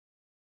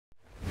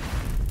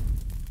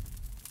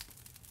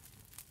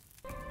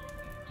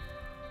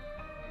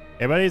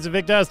Hey buddy, it's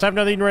Sinvicta. It's time for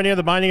another Eating Ready of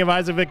the Binding of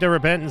Isaac Victor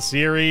Repentance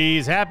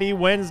series. Happy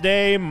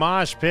Wednesday,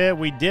 Mosh Pit.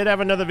 We did have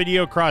another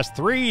video cross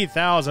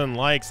 3,000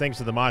 likes thanks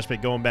to the Mosh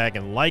Pit going back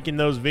and liking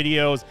those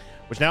videos,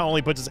 which now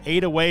only puts us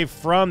 8 away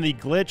from the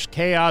Glitch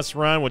Chaos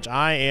run, which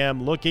I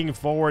am looking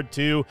forward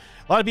to.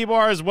 A lot of people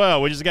are as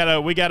well. We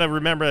gotta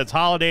remember it's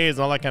holidays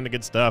and all that kind of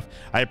good stuff.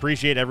 I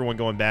appreciate everyone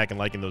going back and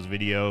liking those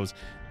videos.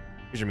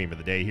 Here's your meme of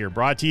the day here,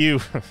 brought to you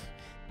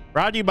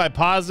by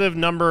positive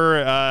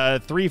number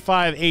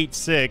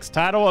 3586.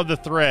 Title of the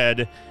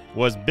thread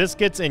was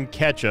Biscuits and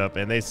Ketchup,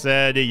 and they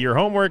said your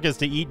homework is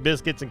to eat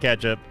biscuits and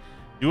ketchup.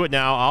 Do it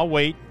now. I'll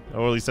wait.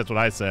 Or at least that's what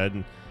I said.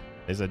 And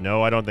they said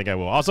no, I don't think I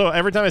will. Also,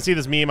 every time I see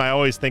this meme, I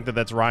always think that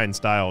that's Ryan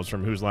Stiles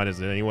from Whose Line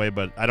Is It Anyway,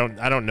 but I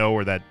don't know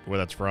where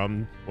that's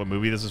from, what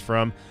movie this is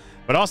from.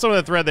 But also in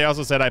the thread, they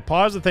also said, I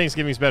paused the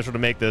Thanksgiving special to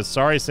make this.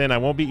 Sorry, Sin, I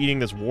won't be eating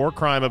this war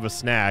crime of a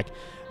snack.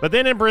 But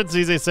then in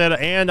parentheses, they said,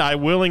 and I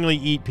willingly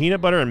eat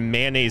peanut butter and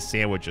mayonnaise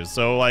sandwiches.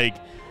 So, like,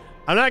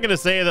 I'm not going to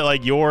say that,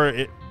 like, your,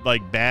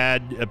 like,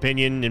 bad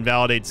opinion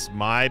invalidates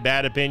my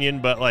bad opinion.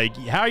 But, like,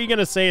 how are you going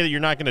to say that you're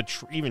not going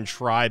to even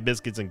try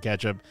biscuits and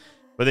ketchup,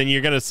 but then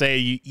you're going to say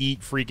you eat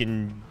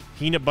freaking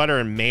peanut butter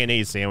and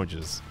mayonnaise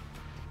sandwiches?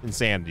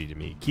 Insanity to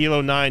me.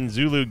 Kilo 9,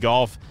 Zulu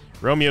Golf,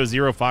 Romeo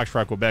 0,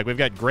 Foxtrot, Quebec. We've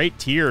got great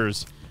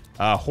tiers,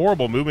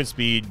 horrible movement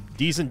speed,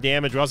 decent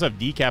damage. We also have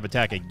decap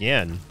attack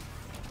again.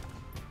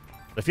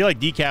 I feel like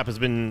decap has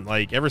been,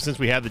 like, ever since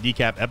we had the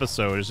decap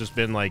episode, it's just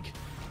been, like,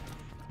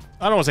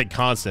 I don't want to say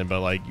constant,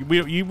 but, like,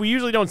 we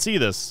usually don't see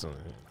this.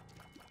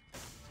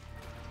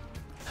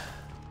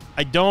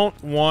 I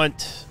don't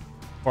want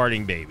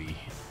farting baby.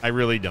 I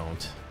really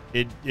don't.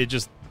 It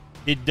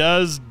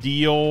does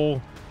deal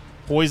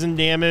poison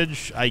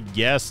damage, I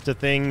guess, to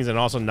things, and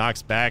also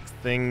knocks back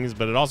things,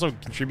 but it also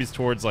contributes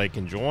towards, like,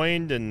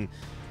 conjoined, and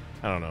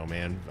I don't know,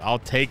 man. I'll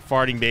take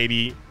farting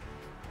baby.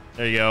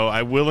 There you go.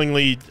 I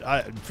willingly,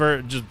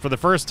 for the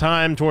first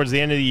time towards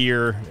the end of the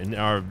year, in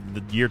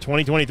the year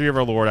 2023 of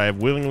our Lord, I have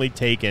willingly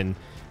taken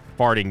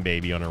farting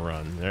baby on a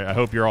run. I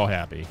hope you're all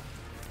happy.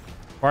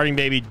 Farting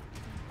baby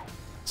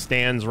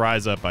stands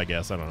rise up, I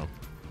guess. I don't know.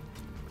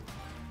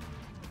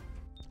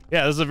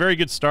 Yeah, this is a very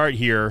good start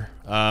here.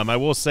 I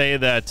will say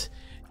that,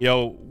 you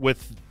know,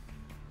 with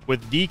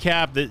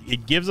decap, that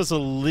it gives us a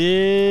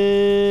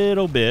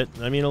little bit,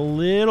 I mean, a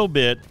little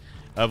bit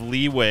of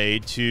leeway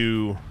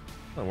to,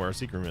 I don't know where our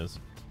secret room is.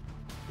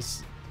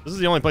 This is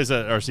the only place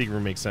that our secret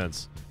room makes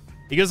sense.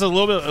 It gives us a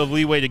little bit of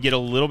leeway to get a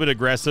little bit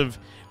aggressive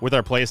with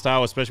our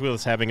playstyle, especially with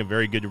us having a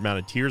very good amount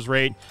of tiers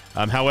rate.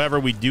 However,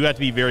 we do have to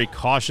be very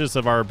cautious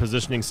of our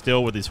positioning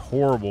still with these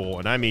horrible,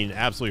 and I mean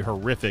absolutely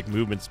horrific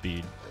movement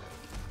speed.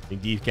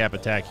 Decap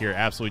attack here,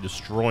 absolutely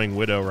destroying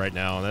Widow right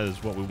now, and that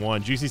is what we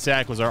want. Juicy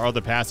Sack was our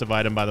other passive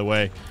item, by the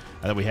way,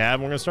 that we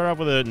have. We're going to start off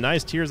with a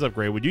nice tiers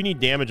upgrade. We do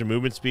need damage and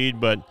movement speed,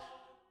 but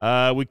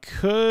we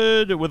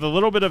could, with a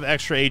little bit of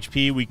extra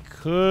HP, we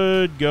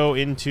could go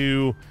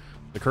into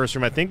the curse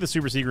room. I think the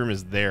super secret room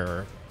is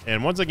there.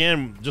 And once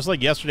again, just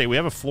like yesterday, we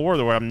have a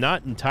floor where I'm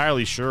not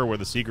entirely sure where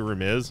the secret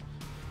room is.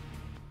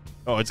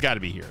 Oh, it's got to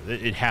be here.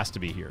 It has to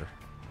be here.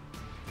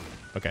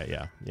 Okay,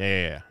 yeah.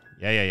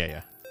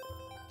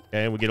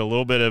 And we get a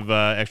little bit of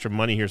extra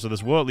money here, so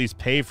this will at least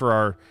pay for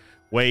our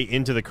way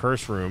into the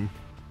curse room.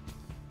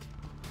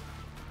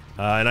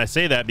 And I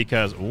say that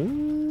because,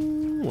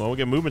 ooh, well, we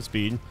get movement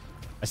speed.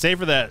 I say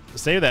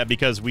that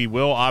because we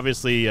will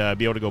obviously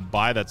be able to go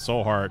buy that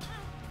soul heart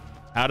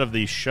out of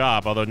the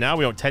shop. Although now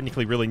we don't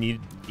technically really need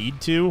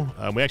to.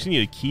 We actually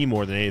need a key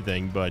more than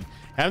anything. But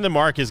having the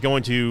mark is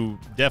going to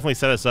definitely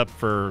set us up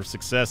for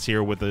success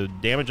here with a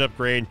damage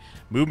upgrade,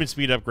 movement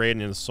speed upgrade,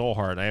 and a soul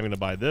heart. I am going to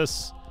buy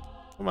this.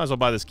 We might as well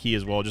buy this key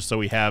as well, just so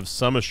we have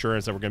some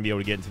assurance that we're going to be able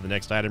to get into the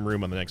next item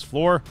room on the next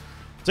floor.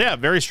 So yeah,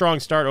 very strong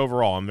start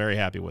overall. I'm very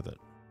happy with it.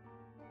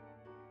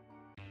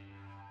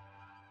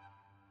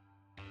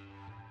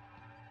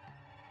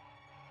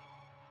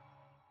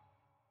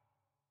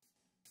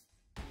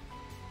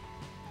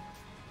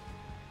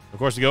 Of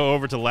course, we go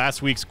over to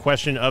last week's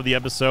question of the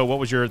episode. What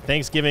was your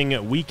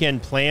Thanksgiving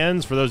weekend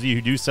plans? For those of you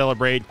who do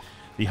celebrate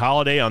the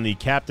holiday on the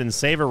Captain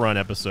Save a Run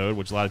episode,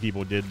 which a lot of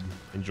people did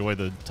enjoy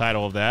the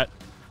title of that.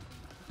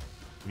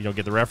 If you don't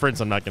get the reference,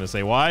 I'm not going to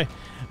say why.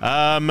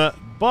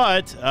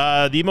 But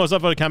the most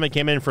upvoted comment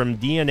came in from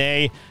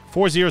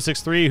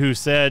DNA4063, who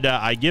said,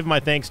 I give my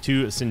thanks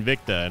to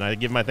Sinvicta, and I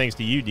give my thanks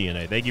to you,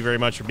 DNA. Thank you very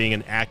much for being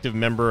an active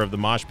member of the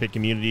Mosh Pit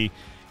community,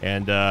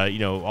 and, you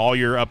know, all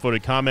your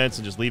upvoted comments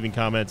and just leaving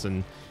comments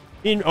and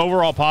being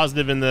overall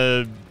positive in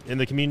the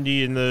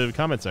community in the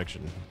comment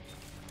section.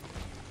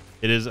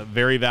 It is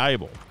very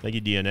valuable. Thank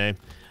you, DNA.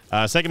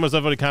 Second most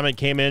upvoted comment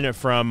came in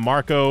from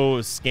Marco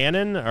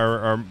Scannon,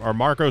 or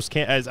Marcos,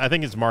 I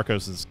think it's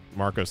Marcos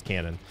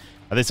Cannon.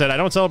 They said, I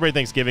don't celebrate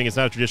Thanksgiving. It's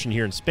not a tradition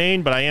here in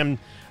Spain, but I am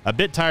a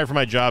bit tired from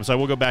my job, so I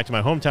will go back to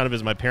my hometown to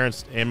visit my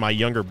parents and my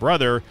younger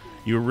brother.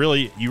 You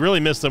really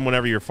miss them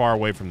whenever you're far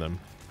away from them.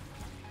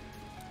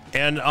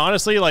 And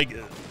honestly, like,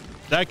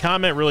 that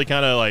comment really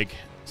kind of, like,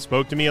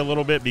 spoke to me a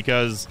little bit,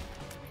 because,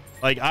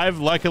 like, I've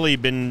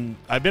been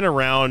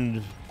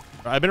around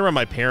I've been around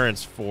my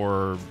parents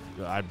for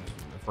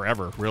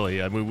forever,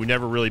 really. I mean, we've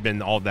never really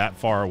been all that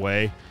far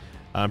away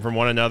from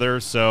one another,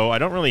 so I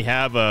don't really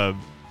have a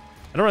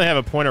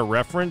point of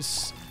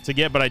reference to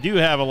get, but I do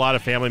have a lot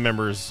of family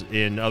members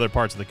in other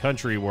parts of the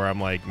country where I'm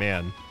like,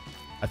 man,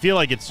 I feel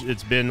like it's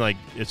just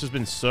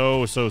been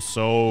so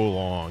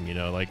long, you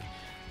know, like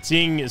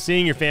seeing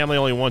your family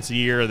only once a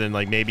year, then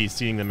like maybe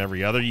seeing them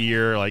every other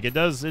year, like it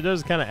does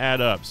kind of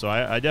add up. So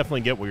I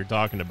definitely get what you're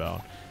talking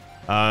about,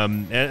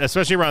 and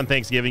especially around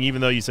Thanksgiving.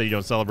 Even though you say you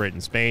don't celebrate in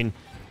Spain,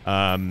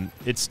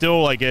 it's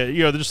still like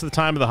just the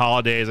time of the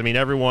holidays. I mean,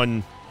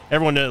 everyone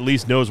at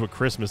least knows what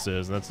Christmas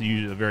is, and that's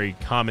usually a very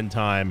common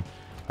time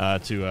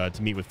to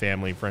meet with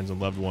family, friends, and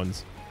loved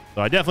ones.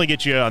 So I definitely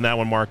get you on that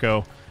one,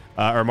 Marco.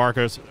 Or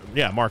Marcos.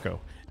 Yeah,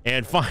 Marco.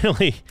 And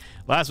finally,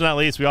 last but not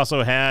least, we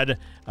also had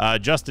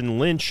Justin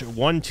Lynch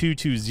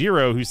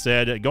 1220, who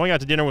said, going out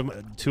to dinner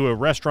to a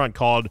restaurant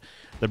called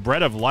The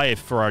Bread of Life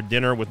for our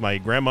dinner with my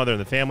grandmother and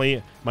the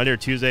family. Monday or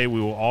Tuesday,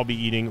 we will all be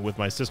eating with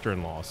my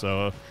sister-in-law.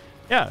 So,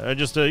 yeah,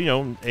 just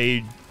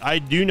I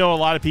do know a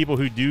lot of people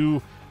who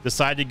do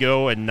decide to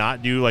go and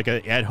not do like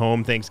a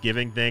at-home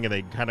Thanksgiving thing, and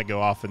they kind of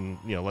go off and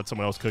let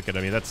someone else cook it.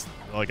 I mean, that's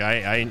like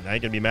I ain't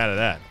gonna be mad at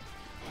that.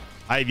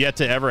 I've yet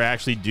to ever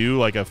actually do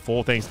like a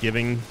full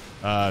Thanksgiving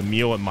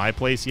meal at my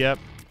place yet.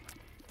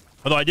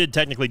 Although I did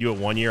technically do it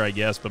one year, I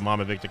guess, but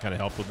Mama Victa kind of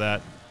helped with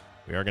that.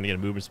 We are going to get a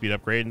movement speed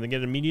upgrade and then get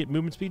an immediate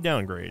movement speed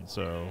downgrade.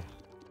 So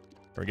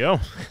there we go.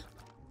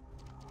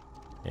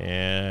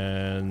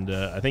 And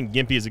I think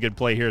Gimpy is a good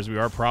play here, as we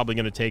are probably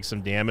going to take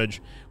some damage.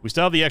 We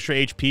still have the extra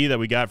HP that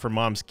we got from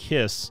Mom's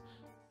Kiss.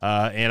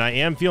 And I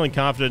am feeling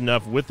confident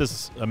enough with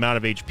this amount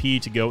of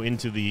HP to go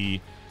into the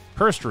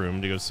cursed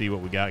room to go see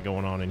what we got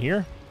going on in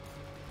here.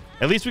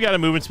 At least we got a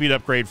movement speed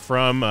upgrade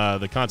from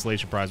the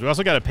consolation prize. We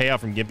also got a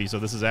payout from Gimpy, so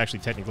this is actually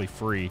technically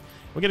free.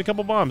 We get a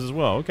couple bombs as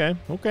well. Okay,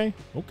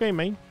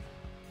 man.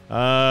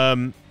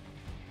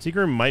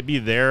 Secret room might be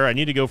there. I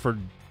need to go for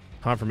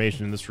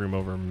confirmation in this room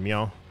over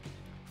meow.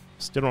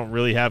 Still don't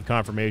really have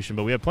confirmation,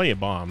 but we have plenty of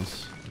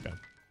bombs. Okay.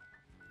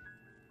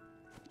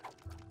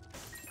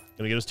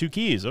 Gonna get us 2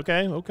 keys.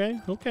 Okay.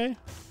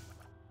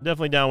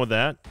 Definitely down with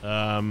that.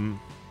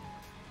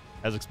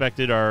 As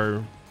expected,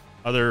 our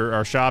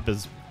shop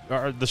is...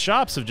 the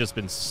shops have just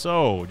been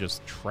so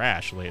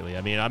trash lately.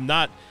 I mean,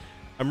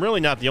 I'm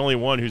really not the only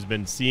one who's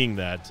been seeing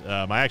that.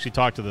 I actually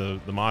talked to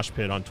the Mosh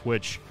Pit on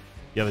Twitch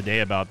the other day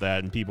about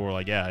that, and people were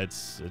like, yeah,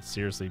 it's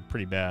seriously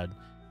pretty bad.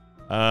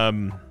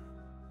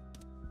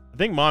 I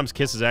think Mom's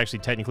Kiss is actually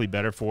technically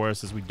better for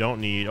us, as we don't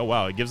need... Oh,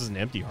 wow, it gives us an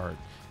empty heart.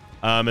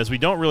 As we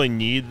don't really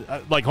need...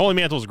 like, Holy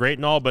Mantle is great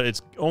and all, but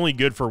it's only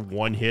good for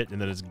 1 hit,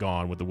 and then it's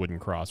gone with the Wooden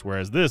Cross,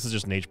 whereas this is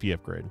just an HP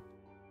upgrade.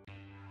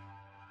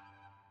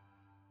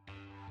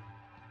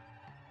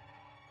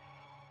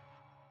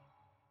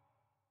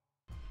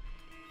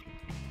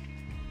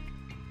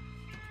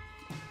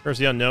 Curse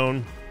the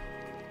Unknown.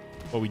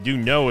 What we do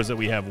know is that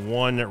we have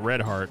 1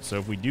 red heart, so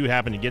if we do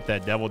happen to get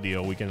that devil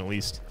deal, we can at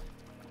least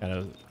kind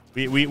of...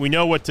 We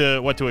know what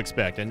to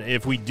expect. And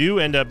if we do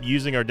end up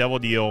using our devil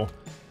deal,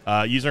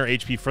 using our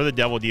HP for the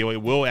devil deal, it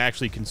will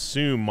actually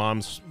consume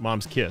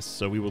Mom's Kiss,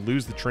 so we will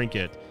lose the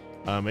trinket.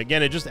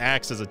 Again, it just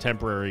acts as a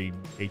temporary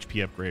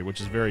HP upgrade,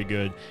 which is very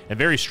good and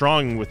very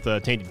strong with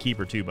Tainted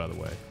Keeper too, by the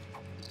way.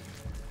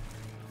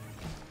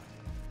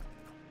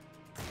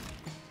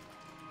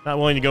 Not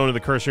willing to go into the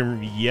curse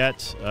room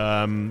yet.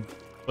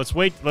 Let's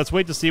wait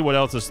to see what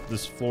else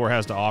this floor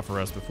has to offer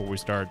us before we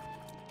start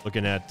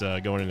looking at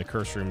going into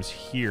curse rooms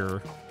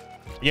here.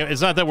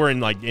 It's not that we're in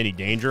like any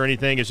danger or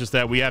anything. It's just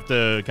that we have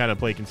to kind of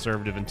play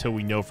conservative until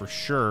we know for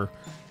sure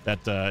that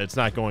it's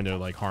not going to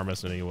like harm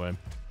us in any way.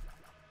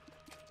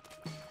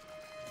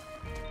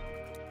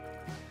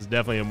 It's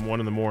definitely one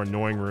of the more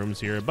annoying rooms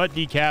here. But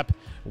decap,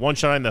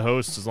 one-shotting the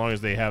hosts as long as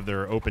they have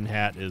their open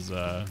hat is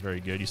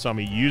very good. You saw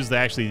me use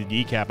actually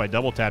the decap. I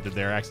double tapped it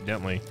there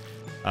accidentally,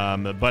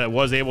 but it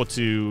was able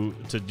to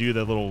do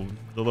the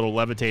little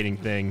levitating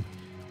thing.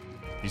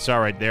 You saw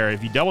right there.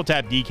 If you double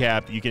tap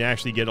decap, you can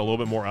actually get a little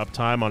bit more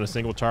uptime on a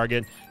single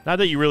target. Not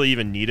that you really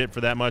even need it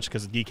for that much,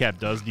 because the decap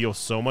does deal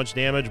so much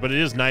damage, but it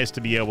is nice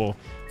to be able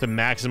to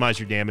maximize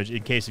your damage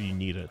in case you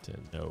need it.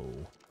 No.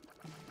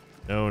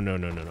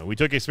 We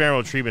took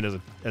experimental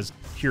treatment as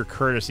pure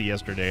courtesy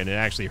yesterday, and it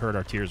actually hurt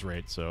our tears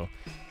rate. So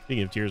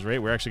speaking of tears rate,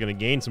 we're actually going to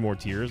gain some more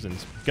tears, and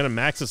it's going to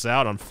max us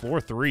out on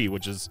floor 3,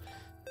 which is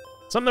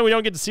something that we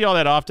don't get to see all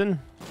that often.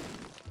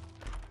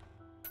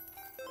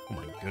 Oh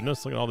my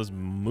goodness, look at all this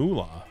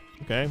moolah.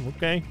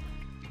 Okay.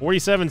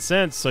 47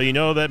 cents, so you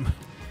know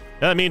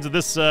that means that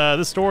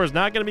this store is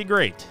not going to be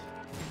great.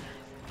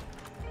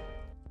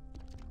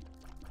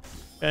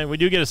 And we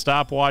do get a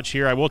stopwatch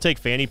here. I will take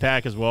Fanny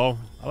Pack as well.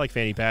 I like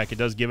Fanny Pack. It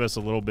does give us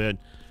a little bit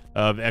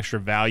of extra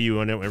value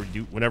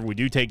whenever we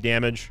do take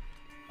damage.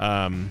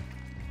 And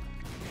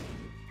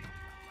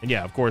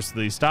yeah, of course,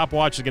 the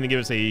stopwatch is going to give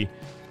us a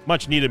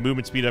much-needed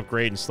movement speed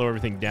upgrade and slow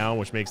everything down,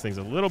 which makes things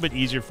a little bit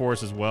easier for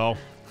us as well.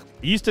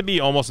 It used to be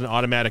almost an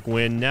automatic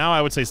win. Now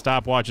I would say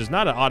stopwatch is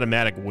not an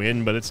automatic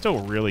win, but it's still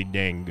really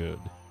dang good.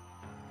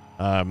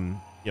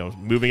 you know,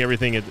 moving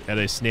everything at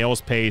a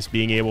snail's pace,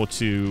 being able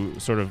to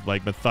sort of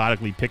like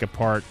methodically pick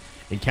apart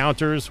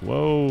encounters.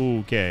 Whoa,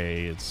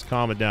 okay, it's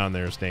calm it down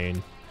there,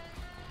 Stain.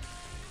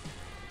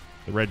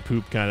 The red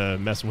poop kind of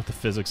messing with the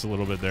physics a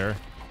little bit there.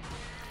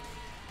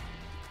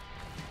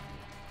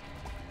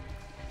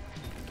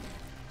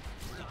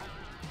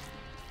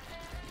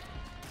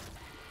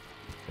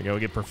 There we go, we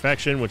get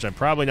perfection, which I'm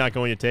probably not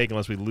going to take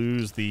unless we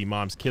lose the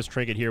Mom's Kiss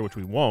trinket here, which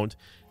we won't.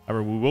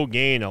 However, we will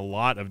gain a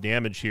lot of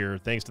damage here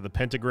thanks to the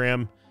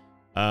pentagram.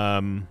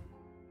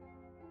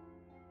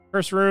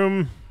 First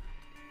room,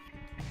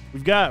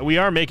 we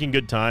are making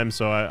good time,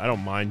 so I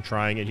don't mind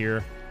trying it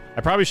here.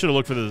 I probably should have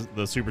looked for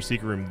the super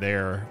secret room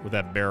there with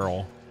that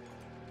barrel.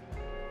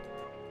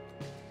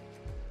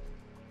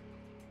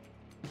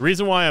 The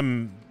reason why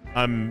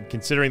I'm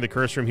considering the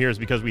curse room here is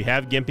because we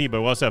have Gimpy,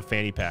 but we also have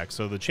fanny pack,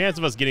 so the chance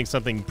of us getting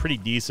something pretty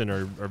decent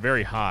are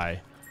very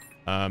high.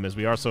 As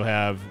we also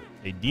have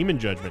a demon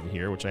judgment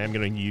here, which I am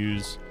going to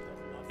use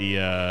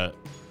the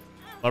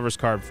lover's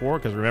card for,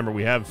 because remember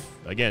we have,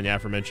 again, the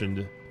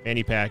aforementioned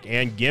fanny pack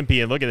and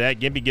Gimpy, and look at that,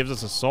 Gimpy gives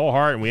us a soul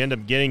heart, and we end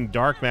up getting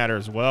dark matter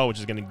as well, which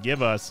is going to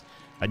give us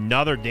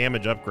another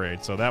damage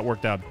upgrade. So that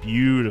worked out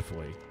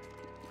beautifully.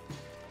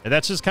 And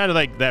that's just kind of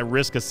like that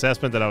risk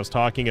assessment that I was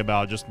talking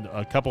about just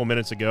a couple of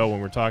minutes ago when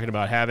we're talking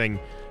about having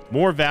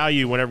more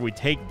value whenever we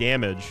take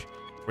damage.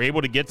 We're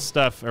able to get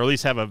stuff, or at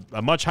least have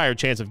a much higher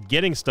chance of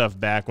getting stuff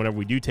back whenever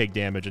we do take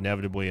damage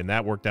inevitably, and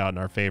that worked out in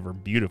our favor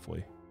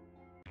beautifully.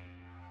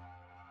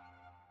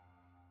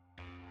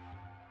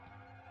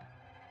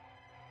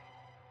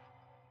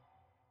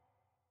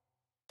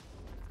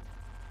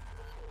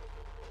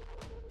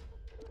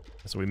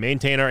 So we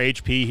maintain our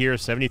HP here,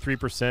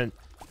 73%.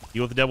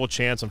 Deal with the devil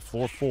chance on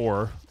floor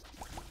 4.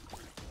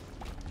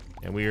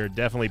 And we are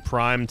definitely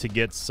primed to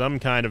get some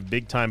kind of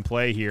big time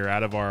play here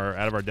out of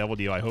our devil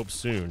deal, I hope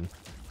soon.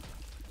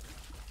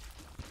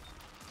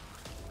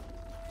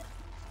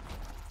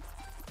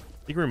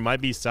 Secret room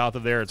might be south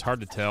of there, it's hard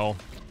to tell.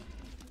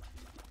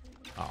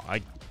 Oh,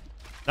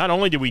 not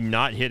only did we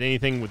not hit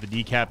anything with the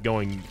decap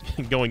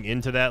going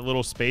into that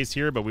little space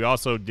here, but we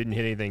also didn't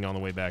hit anything on the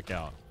way back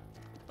out.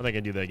 I think I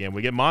can do that again.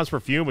 We get Mom's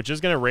Perfume, which is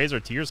going to raise our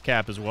tears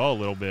cap as well a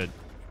little bit.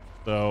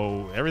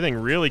 So everything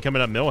really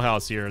coming up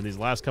Millhouse here in these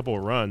last couple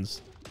of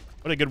runs.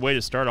 What a good way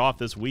to start off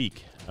this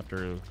week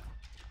after a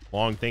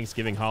long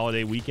Thanksgiving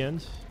holiday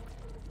weekend.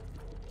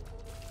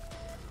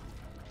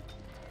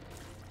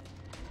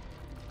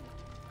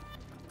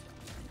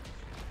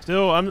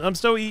 Still, I'm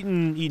still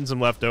eating some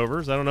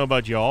leftovers. I don't know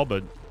about y'all,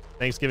 but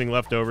Thanksgiving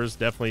leftovers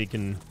definitely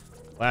can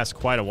last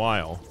quite a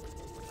while.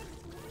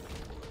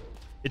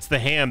 It's the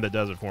ham that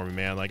does it for me,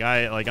 man.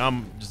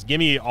 I'm just give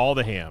me all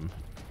the ham,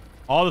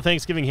 all the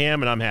Thanksgiving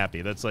ham, and I'm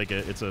happy. That's like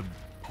it's a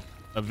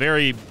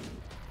very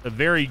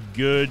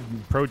good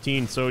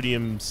protein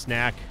sodium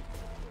snack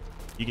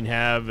you can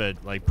have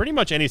at like pretty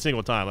much any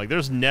single time. Like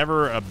there's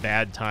never a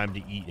bad time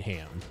to eat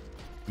ham,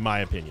 in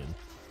my opinion.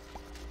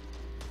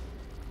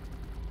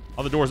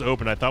 All the doors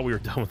open. I thought we were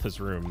done with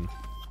this room.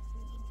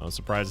 I was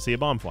surprised to see a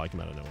bomb fly come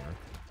out of nowhere.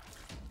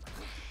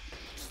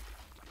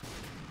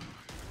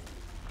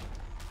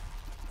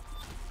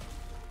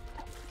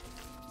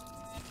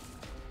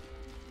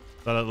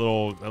 That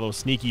little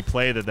sneaky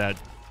play that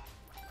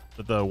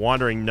the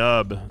wandering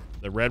nub,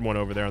 the red one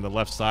over there on the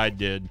left side,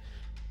 did.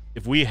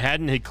 If we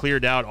hadn't had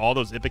cleared out all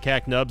those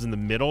Ipecac nubs in the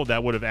middle,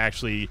 that would have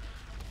actually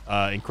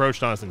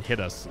encroached on us and hit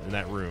us in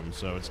that room.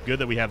 So it's good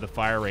that we have the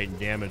fire rate and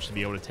damage to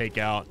be able to take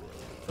out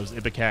those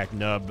Ipecac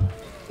nub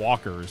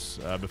walkers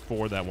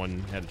before that one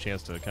had a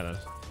chance to kind of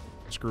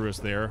screw us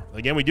there.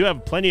 Again, we do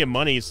have plenty of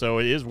money, so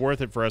it is worth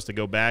it for us to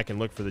go back and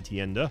look for the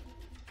tienda.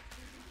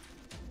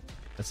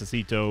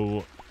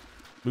 Necesito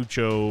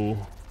mucho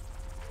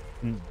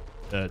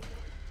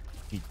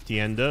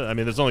tienda. I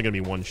mean, there's only going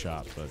to be one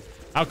shop, but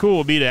how cool it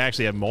would be to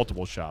actually have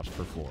multiple shops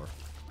per floor.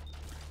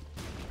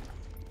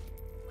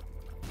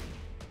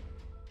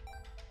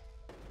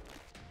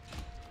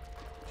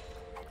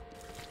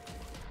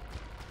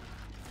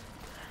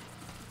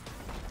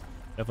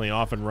 Definitely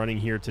off and running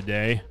here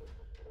today.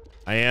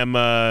 I am,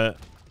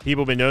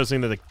 people have been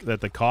noticing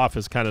that the cough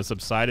has kind of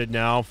subsided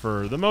now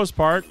for the most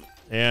part,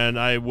 and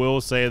I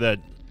will say that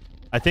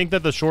I think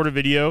that the shorter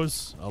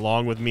videos,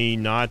 along with me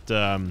not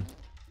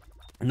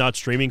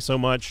streaming so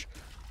much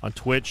on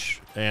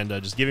Twitch and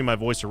just giving my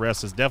voice a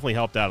rest, has definitely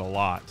helped out a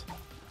lot.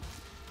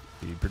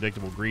 The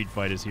predictable greed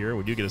fight is here.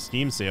 We do get a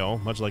Steam sale,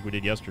 much like we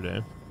did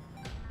yesterday.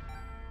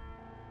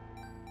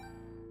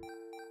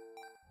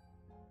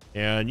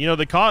 And, you know,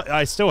 the cough,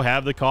 I still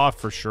have the cough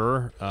for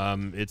sure.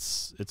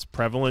 It's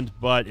prevalent,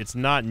 but it's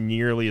not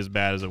nearly as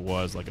bad as it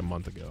was like a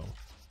month ago.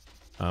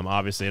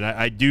 Obviously, and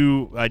I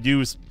do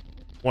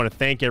want to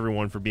thank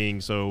everyone for being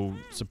so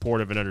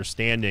supportive and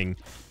understanding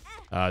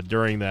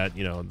during that,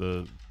 you know,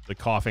 the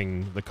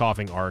coughing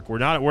arc. We're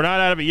not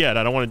out of it yet.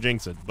 I don't want to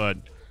jinx it, but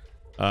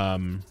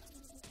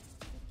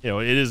you know,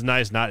 it is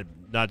nice not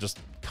just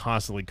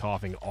constantly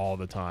coughing all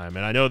the time.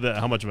 And I know that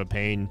how much of a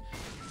pain,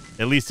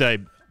 at least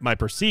my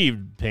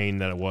perceived pain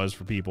that it was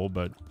for people,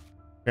 but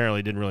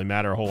Apparently didn't really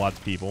matter a whole lot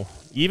to people.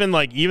 Even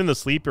the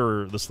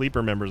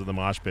sleeper members of the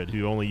mosh pit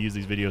who only use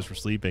these videos for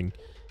sleeping,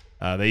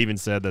 they even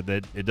said that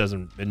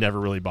it never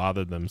really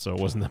bothered them, so it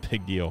wasn't a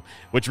big deal.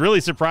 Which really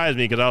surprised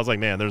me because I was like,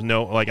 man, there's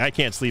no, like, I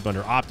can't sleep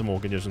under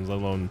optimal conditions, let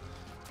alone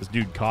this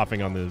dude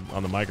coughing on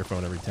the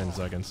microphone every 10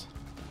 seconds.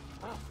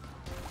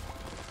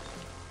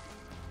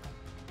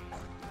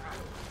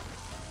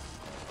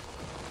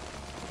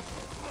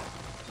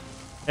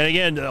 And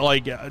again,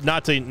 like,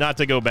 not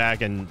to go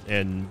back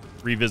and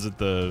revisit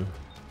the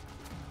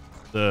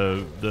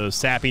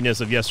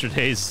sappiness of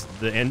yesterday's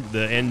the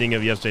ending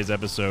of yesterday's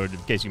episode in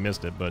case you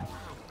missed it, but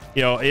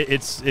you know,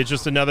 it's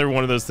just another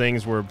one of those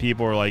things where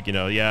people are like, you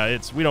know, yeah,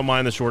 we don't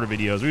mind the shorter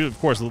videos. We of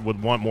course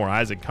would want more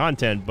Isaac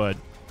content, but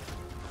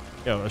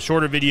you know, a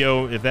shorter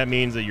video, if that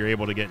means that you're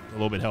able to get a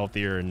little bit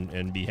healthier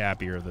and be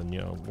happier, then you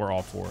know, we're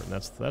all for it. And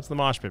that's the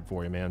mosh pit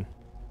for you, man.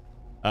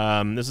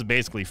 This is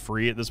basically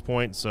free at this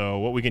point, so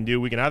what we can do,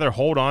 we can either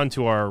hold on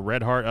to our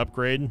red heart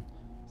upgrade,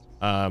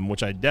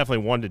 which I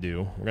definitely want to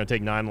do. We're going to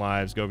take 9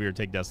 lives, go over here,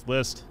 take Death's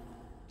List,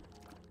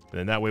 and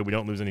then that way we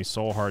don't lose any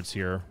soul hearts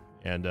here,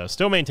 and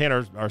still maintain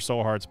our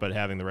soul hearts, but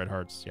having the red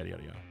hearts, yada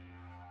yada yada.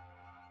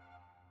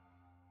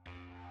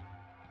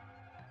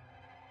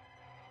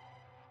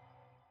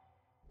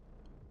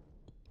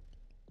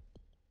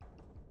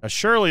 Now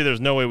surely there's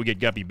no way we get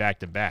Guppy back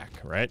to back,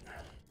 right?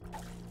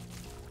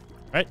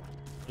 Right?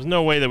 There's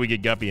no way that we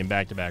get Guppy in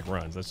back-to-back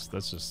runs.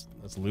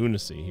 That's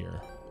lunacy here.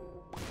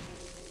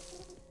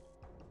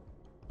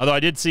 Although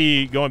I did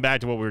see, going back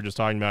to what we were just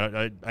talking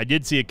about, I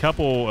did see a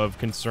couple of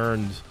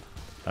concerned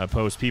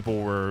posts.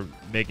 People were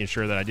making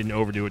sure that I didn't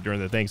overdo it during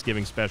the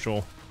Thanksgiving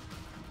special.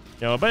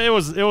 You know, but it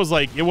was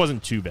like, it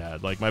wasn't too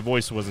bad. Like, my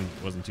voice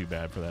wasn't too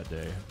bad for that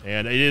day,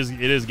 and it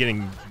is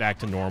getting back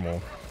to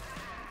normal,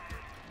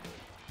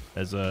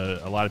 as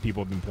a lot of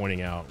people have been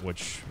pointing out.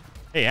 Which,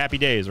 hey, happy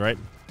days, right?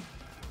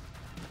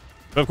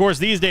 But of course,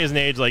 these days and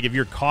age, like, if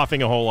you're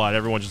coughing a whole lot,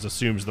 everyone just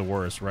assumes the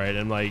worst, right?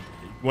 And like,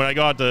 when I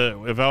go out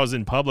if I was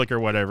in public or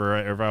whatever,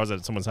 or if I was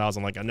at someone's house,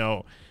 I'm like, I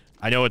know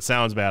it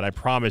sounds bad, I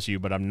promise you,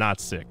 but I'm not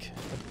sick.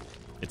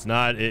 It's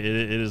not. It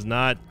is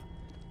not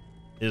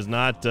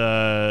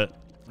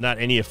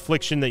any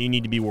affliction that you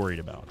need to be worried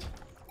about.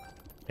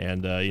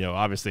 And you know,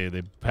 obviously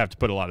they have to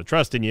put a lot of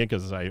trust in you,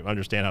 because I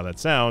understand how that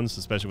sounds,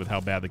 especially with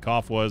how bad the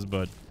cough was.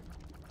 But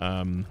you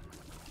know,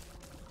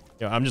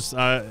 I'm just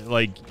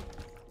like.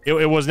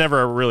 It was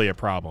never really a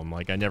problem.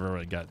 Like, I never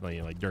really got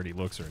like dirty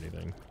looks or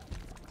anything.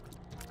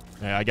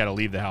 I got to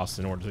leave the house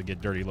in order to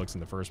get dirty looks in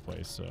the first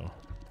place. So,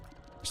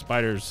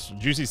 spiders,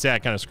 Juicy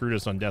Sack kind of screwed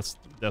us on Death's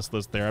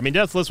List there. I mean,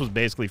 Death's List was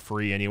basically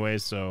free anyway.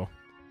 So,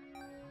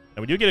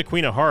 and we do get a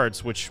Queen of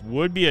Hearts, which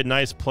would be a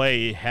nice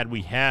play had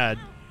we had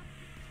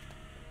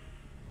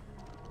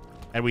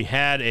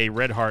a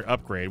red heart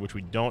upgrade, which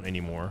we don't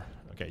anymore.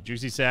 Okay,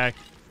 Juicy Sack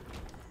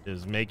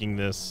is making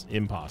this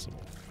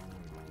impossible.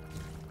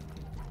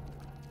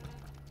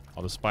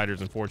 All the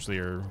spiders, unfortunately,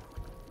 are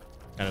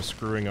kind of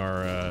screwing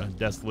our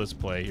Death's List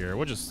play here,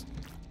 which is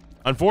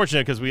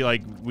unfortunate, because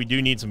we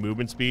do need some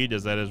movement speed,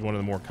 as that is one of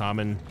the more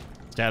common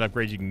stat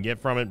upgrades you can get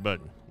from it.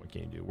 But what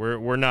can you do?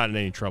 We're not in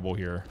any trouble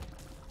here.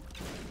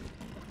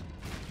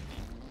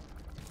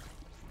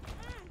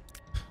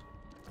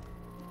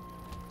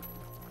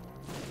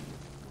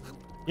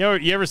 You know,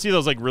 you ever see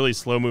those like really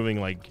slow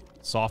moving like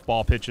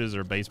softball pitches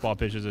or baseball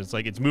pitches? It's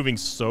like it's moving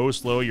so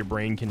slow your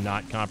brain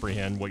cannot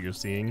comprehend what you're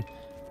seeing.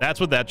 That's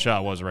what that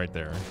shot was right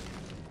there.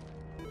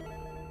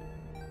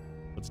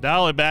 Let's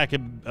dial it back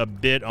a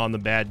bit on the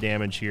bad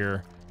damage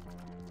here.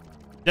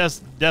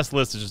 Death's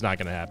List is just not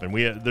going to happen.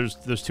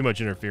 There's too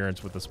much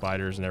interference with the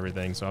spiders and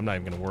everything, so I'm not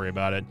even going to worry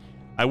about it.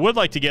 I would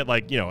like to get,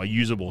 like, you know, a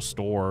usable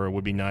store. It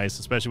would be nice,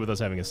 especially with us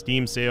having a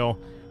Steam sale.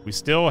 We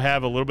still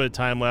have a little bit of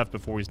time left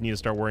before we need to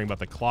start worrying about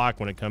the clock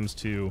when it comes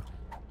to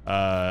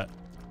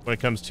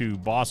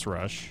boss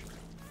rush.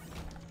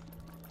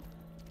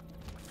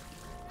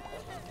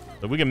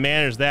 If we can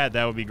manage that,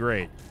 that would be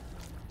great.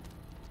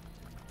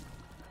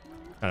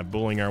 Kind of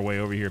bullying our way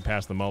over here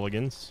past the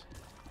mulligans.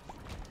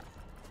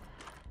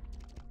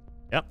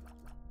 Yep.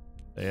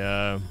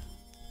 They,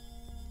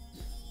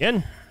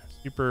 again,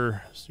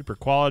 super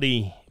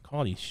quality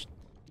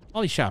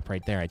shop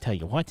right there, I tell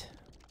you what.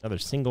 Another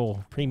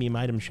single premium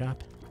item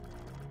shop.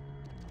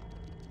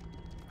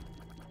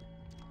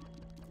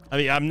 I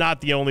mean, I'm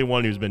not the only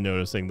one who's been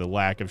noticing the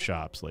lack of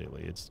shops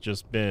lately. It's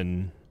just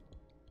been...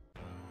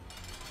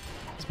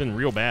 It's been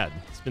real bad.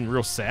 It's been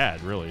real sad,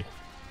 really.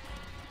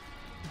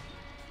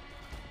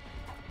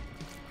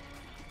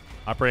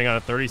 Operating on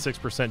a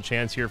 36%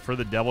 chance here for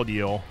the Devil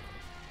Deal.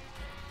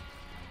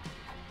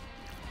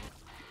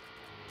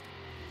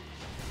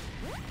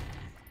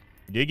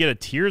 We did get a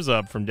Tears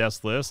up from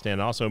Death's List,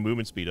 and also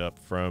movement speed up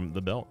from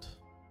the belt.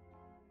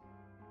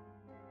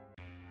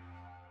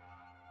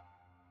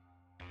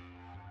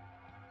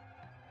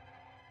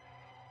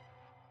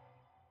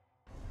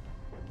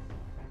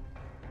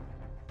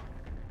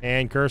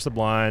 And Curse the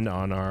Blind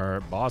on our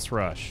boss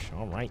rush.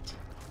 All right.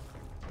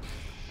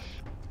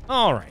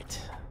 All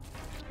right.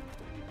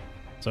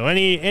 So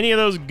any of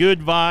those good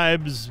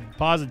vibes,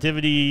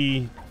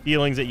 positivity,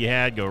 feelings that you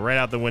had go right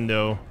out the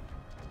window.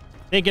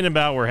 Thinking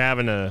about we're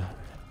gonna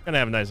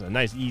have a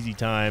nice easy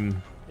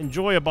time.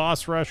 Enjoy a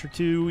boss rush or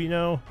two, you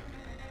know.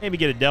 Maybe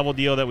get a devil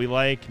deal that we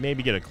like.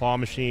 Maybe get a claw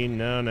machine.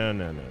 No.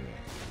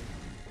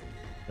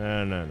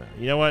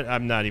 You know what?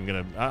 I'm not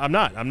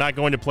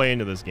going to play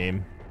into this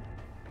game.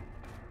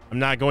 I'm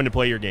not going to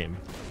play your game.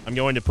 I'm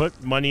going to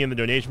put money in the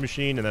donation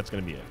machine, and that's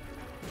going to be it.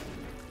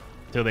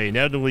 Until they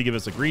inevitably give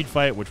us a greed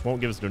fight, which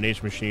won't give us a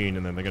donation machine,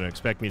 and then they're going to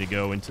expect me to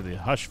go into the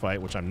hush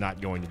fight, which I'm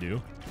not going to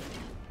do.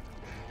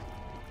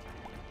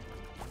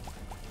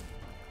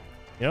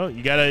 You know,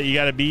 you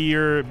gotta be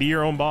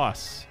your own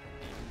boss.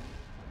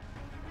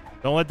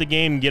 Don't let the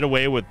game get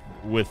away with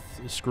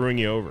screwing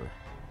you over.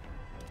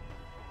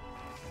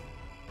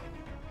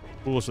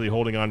 Foolishly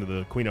holding on to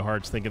the Queen of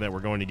Hearts, thinking that we're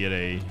going to get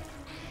a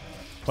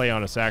play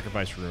on a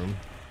sacrifice room.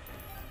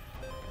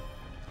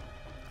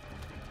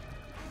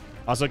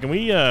 Also, can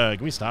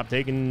we stop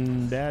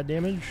taking bad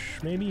damage?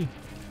 Maybe.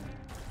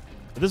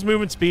 With this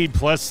movement speed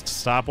plus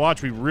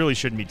stopwatch, we really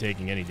shouldn't be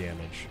taking any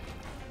damage.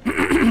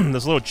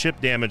 This little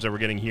chip damage that we're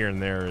getting here and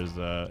there is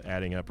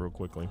adding up real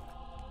quickly.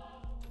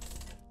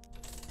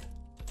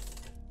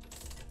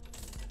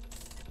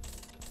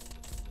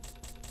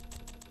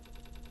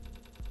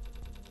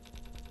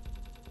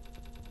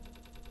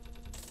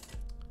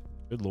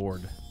 Good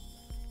lord.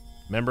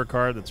 Member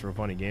card, that's a real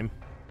funny game.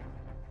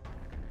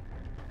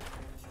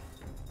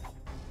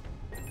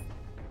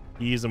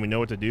 Keys, and we know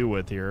what to do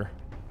with here.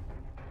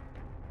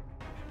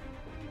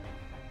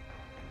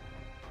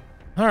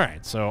 All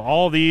right, so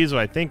all of these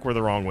I think were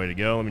the wrong way to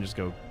go. Let me just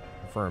go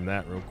confirm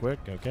that real quick.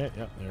 Okay,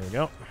 yep, there we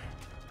go.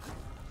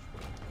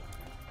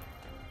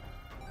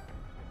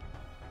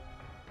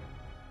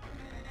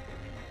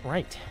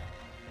 Right.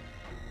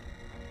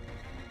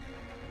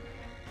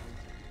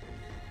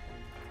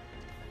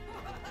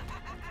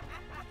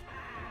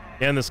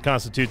 And this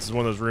constitutes as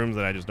one of those rooms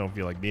that I just don't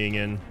feel like being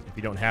in. If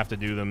you don't have to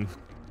do them,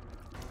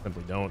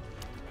 simply don't.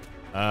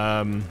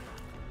 I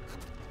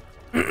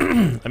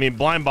mean,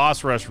 blind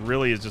boss rush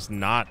really is just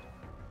not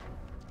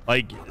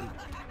like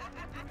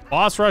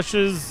boss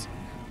rushes.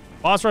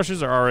 Boss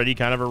rushes are already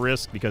kind of a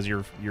risk because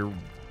you're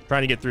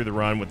trying to get through the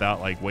run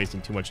without like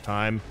wasting too much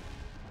time.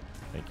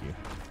 Thank you.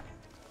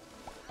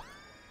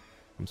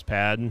 Comes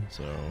pad,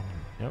 so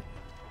yep.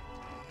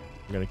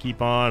 We're gonna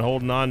keep on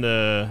holding on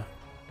to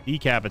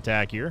decap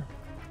attack here.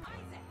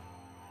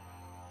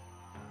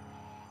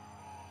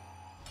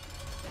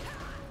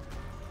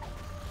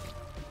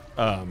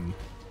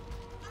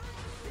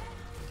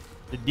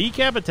 Did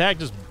decap attack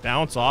just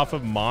bounce off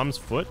of Mom's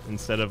foot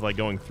instead of like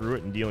going through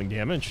it and dealing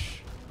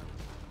damage?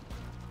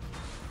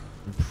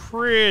 I'm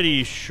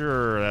pretty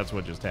sure that's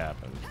what just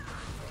happened.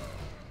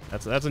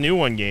 That's a new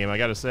one game, I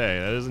gotta say.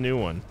 That is a new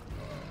one.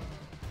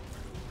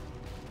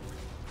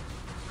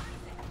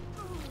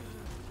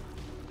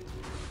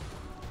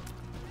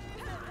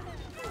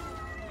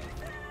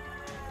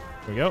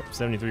 There we go,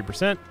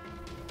 73%.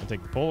 I'll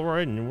take the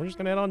Polaroid and we're just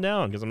gonna head on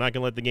down because I'm not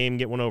gonna let the game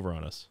get one over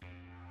on us.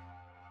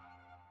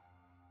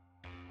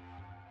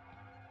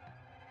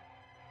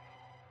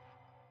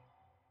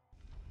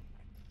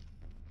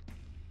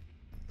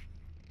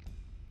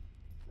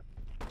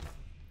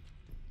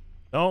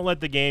 Don't let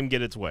the game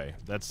get its way.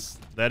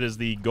 That is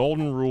the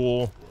golden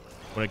rule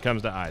when it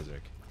comes to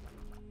Isaac.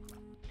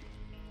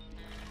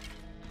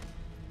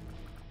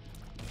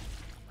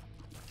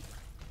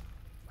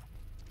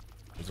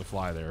 There's a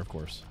fly there, of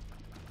course.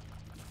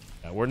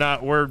 Yeah,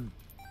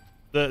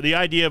 the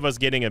idea of us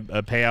getting a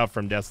payout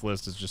from Death's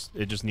List is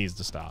just needs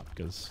to stop,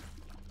 because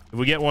if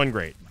we get one,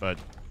 great, but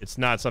it's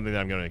not something that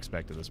I'm going to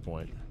expect at this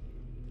point.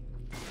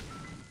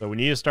 So we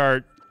need to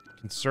start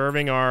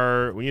conserving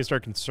our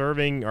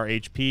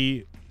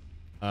HP.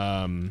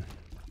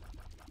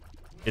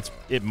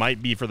 It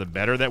might be for the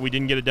better that we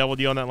didn't get a double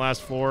deal on that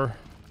last floor.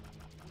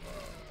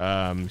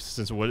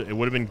 Since it would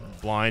have been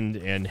blind,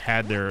 and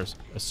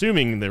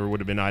assuming there would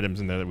have been items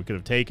in there that we could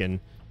have taken,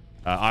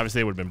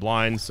 obviously they would have been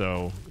blind,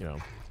 so you know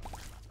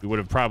we would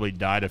have probably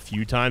died a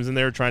few times in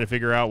there trying to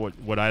figure out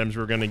what items we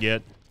were going to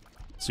get,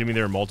 assuming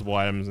there were multiple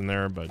items in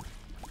there. But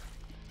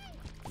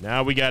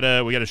now we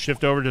gotta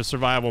shift over to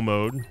survival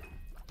mode.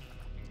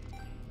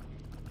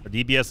 Our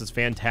DPS is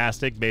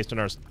fantastic based on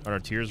our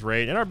tears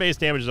rate, and our base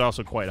damage is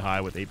also quite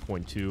high with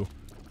 8.2.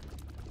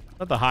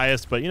 Not the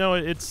highest, but you know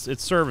it's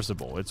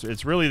serviceable.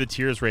 It's really the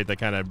tears rate that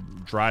kind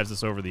of drives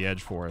us over the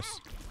edge for us.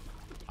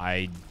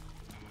 I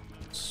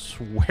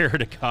swear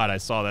to God, I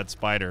saw that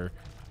spider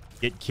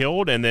get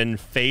killed and then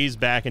phase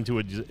back into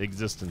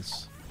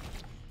existence.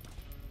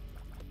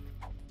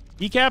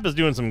 Decap is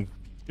doing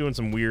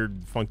some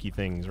weird, funky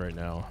things right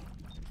now.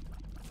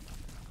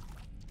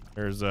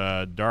 There's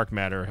dark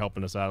matter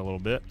helping us out a little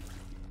bit.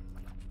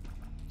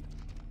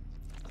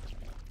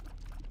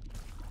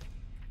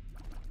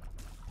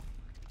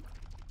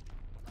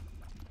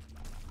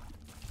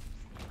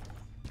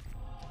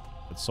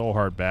 It's soul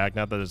heart back.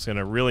 Not that it's going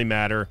to really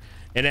matter.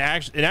 And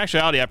in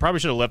actuality, I probably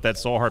should have left that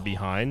soul heart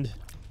behind.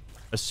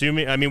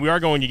 Assuming, I mean, we are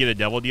going to get a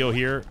double deal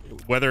here.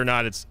 Whether or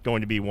not it's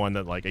going to be one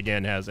that, like,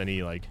 again, has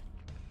any, like,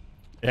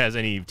 it has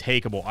any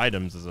takeable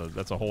items,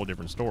 that's a whole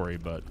different story.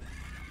 But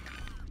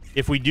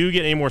if we do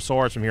get any more soul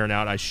hearts from here on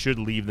out, I should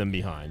leave them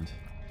behind.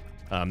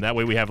 That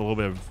way we have a little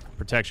bit of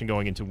protection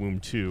going into Womb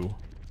 2,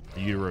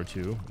 the Utero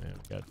 2. And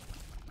we got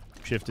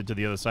shifted to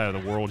the other side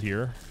of the world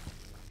here.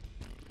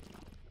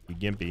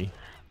 Gimpy.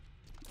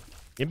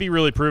 Gimpy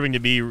really proving to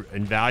be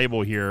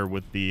invaluable here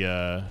with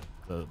the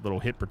little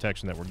hit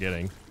protection that we're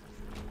getting.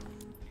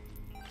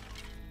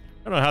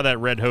 I don't know how that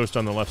red host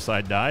on the left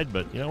side died,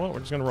 but you know what? We're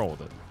just going to roll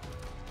with it.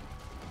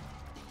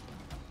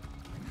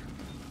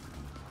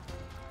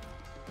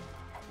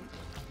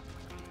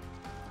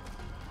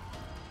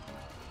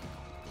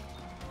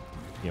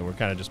 Yeah, we're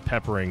kind of just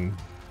peppering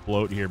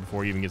Bloat here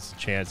before he even gets a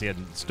chance. He had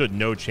stood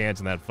no chance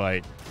in that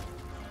fight.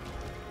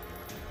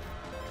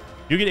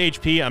 You get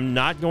HP. I'm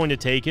not going to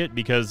take it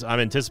because I'm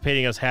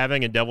anticipating us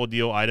having a double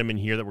deal item in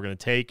here that we're going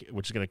to take,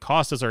 which is going to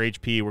cost us our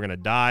HP. We're going to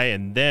die,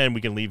 and then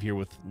we can leave here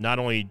with not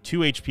only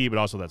 2 HP, but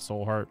also that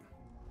soul heart.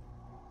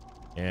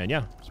 And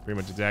yeah, it's pretty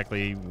much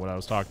exactly what I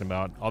was talking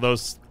about. Although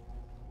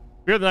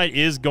Spirit of the Night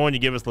is going to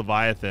give us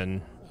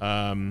Leviathan.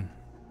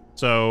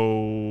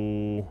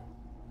 So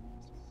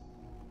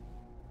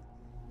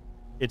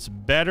it's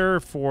better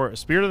for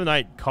Spirit of the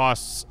Night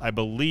costs, I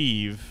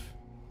believe.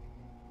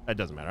 It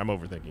doesn't matter. I'm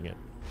overthinking it.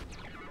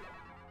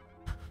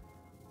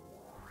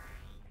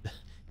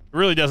 It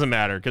really doesn't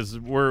matter because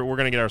we're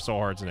gonna get our soul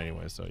hearts in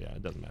anyway, so yeah,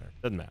 it doesn't matter.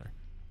 Doesn't matter.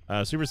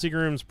 Super secret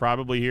room's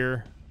probably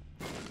here.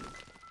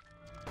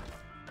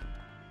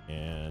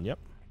 And yep.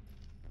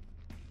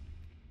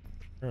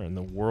 Where in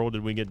the world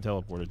did we get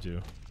teleported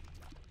to?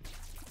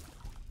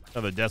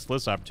 Another Death's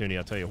List opportunity,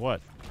 I'll tell you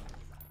what.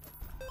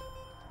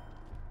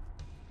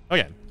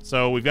 Okay,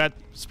 so we've got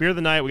Spirit of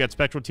the Night, we got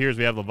Spectral Tears,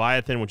 we have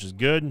Leviathan, which is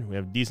good. We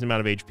have a decent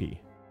amount of HP.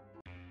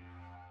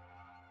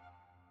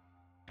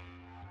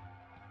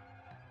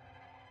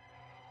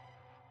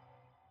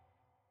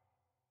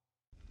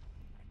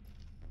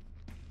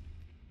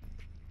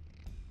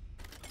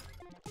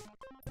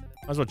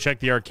 Might as well check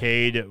the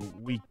arcade.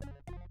 We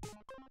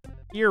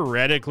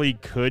theoretically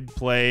could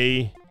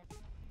play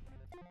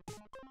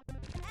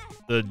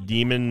the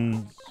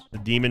demon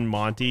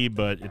Monty,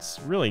 but it's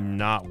really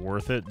not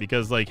worth it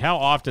because, like, how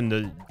often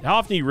do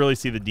you really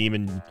see the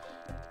demon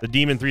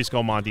 3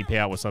 skull Monty pay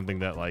out with something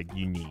that, like,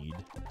 you need?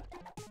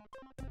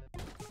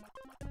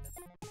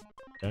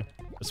 Okay,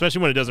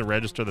 especially when it doesn't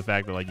register the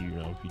fact that, like, you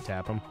know, if you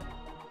tap them.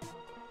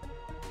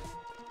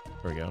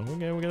 There we go.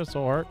 Okay, we got a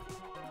soul heart.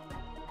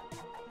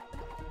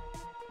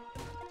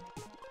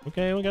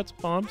 Okay, we got some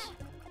bombs.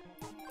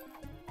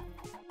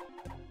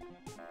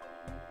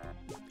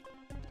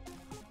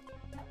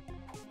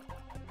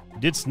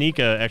 Did sneak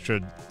a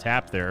extra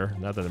tap there.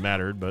 Not that it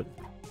mattered, but...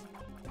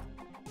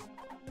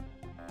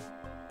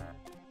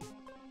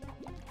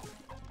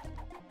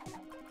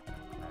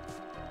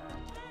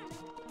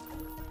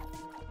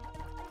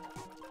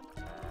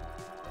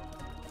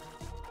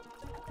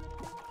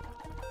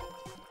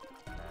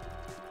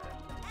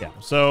 yeah,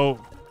 so...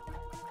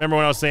 Remember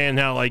when I was saying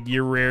how, like,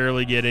 you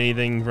rarely get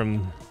anything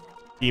from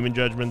Demon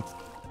Judgment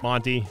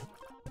Monty?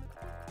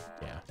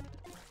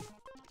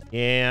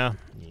 Yeah.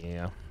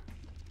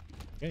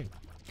 Okay.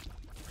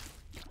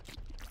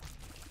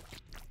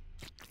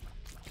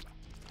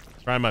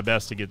 Trying my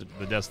best to get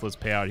the Death's List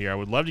payout here. I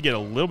would love to get a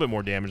little bit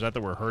more damage. Not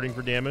that we're hurting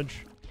for damage.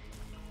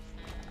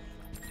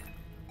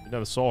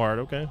 Another soul heart.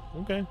 Okay.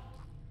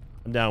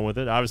 I'm down with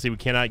it. Obviously, we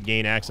cannot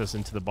gain access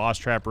into the boss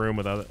trap room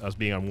without us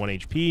being on 1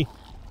 HP.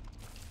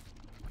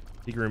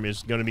 Secret room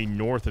is going to be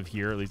north of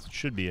here. At least it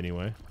should be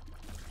anyway.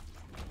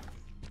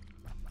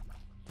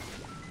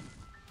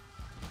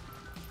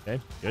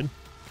 Okay, good.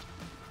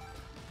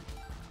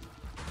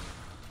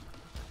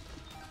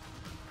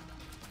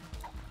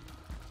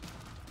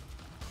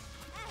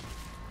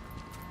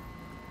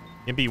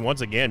 Gimpy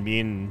once again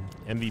being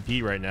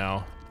MVP right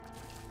now.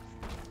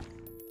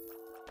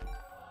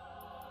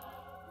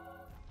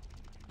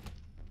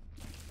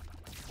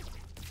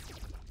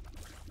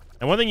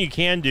 And one thing you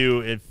can do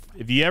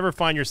if you ever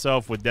find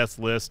yourself with Death's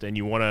List and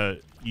you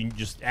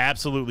just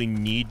absolutely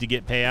need to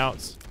get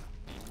payouts,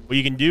 what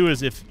you can do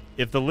is if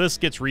the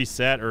list gets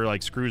reset or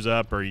like screws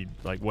up or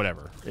like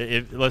whatever,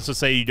 let's just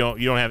say you don't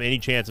have any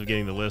chance of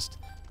getting the list,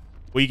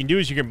 what you can do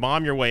is you can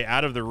bomb your way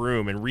out of the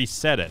room and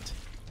reset it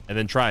and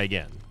then try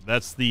again.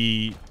 That's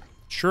the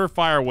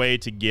surefire way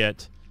to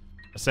get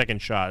a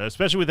second shot,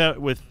 especially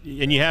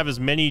and you have as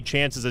many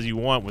chances as you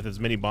want with as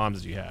many bombs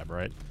as you have,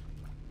 right?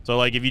 So,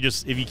 like, if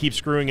you keep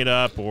screwing it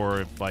up,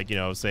 or if, like, you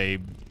know, say,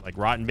 like,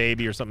 Rotten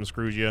Baby or something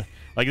screws you,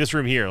 like this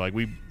room here, like,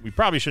 we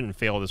probably shouldn't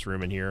fail this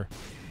room in here.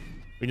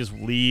 We just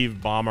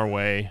leave, bomb our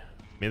way.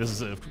 I mean, this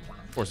is, of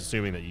course,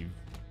 assuming that you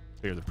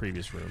clear the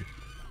previous room.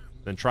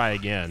 Then try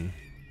again.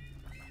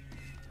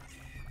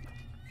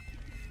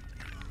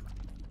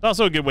 It's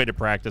also a good way to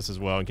practice as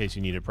well, in case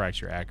you need to practice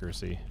your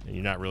accuracy, and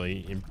you're not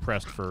really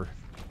pressed for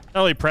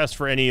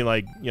any,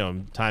 like, you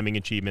know, timing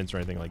achievements or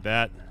anything like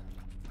that.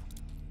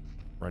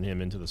 Run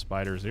him into the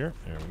spiders here.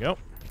 There we go.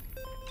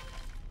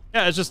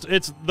 Yeah,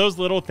 it's those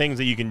little things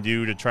that you can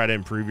do to try to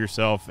improve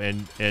yourself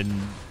and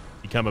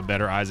become a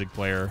better Isaac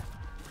player.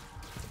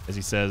 As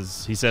he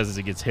says as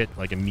he gets hit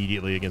like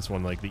immediately against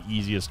one of like the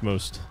easiest,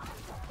 most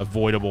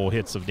avoidable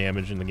hits of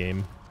damage in the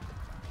game.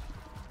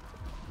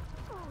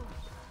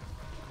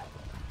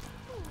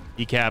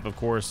 ECAP, of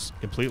course,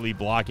 completely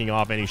blocking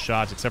off any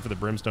shots except for the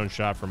brimstone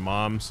shot from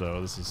Mom.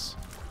 So this is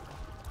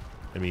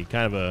gonna be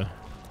kind of a,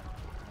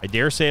 I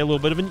dare say, a little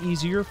bit of an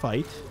easier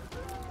fight.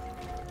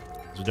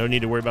 So don't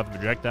need to worry about the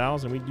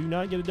projectiles, and we do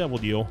not get a double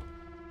deal.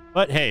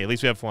 But hey, at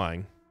least we have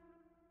flying.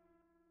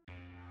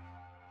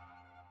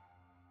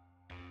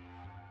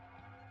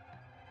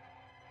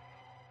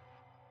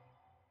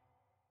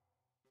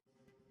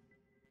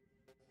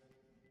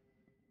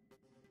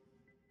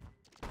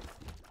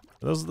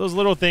 Those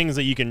little things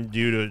that you can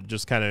do to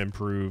just kind of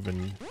improve.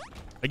 And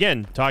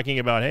again, talking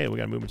about, hey, we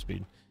got movement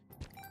speed.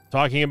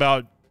 Talking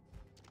about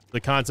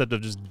the concept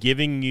of just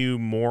giving you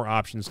more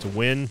options to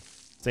win.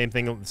 Same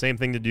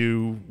thing to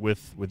do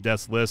with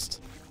Death's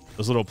List.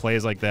 Those little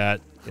plays like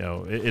that, you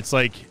know, it's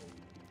like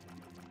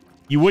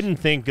you wouldn't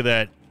think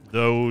that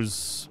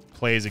those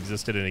plays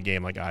existed in a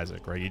game like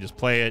Isaac, right? You just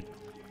play it,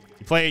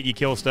 you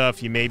kill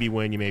stuff, you maybe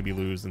win, you maybe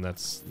lose, and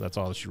that's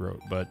all that she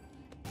wrote. But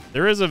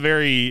there is a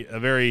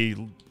very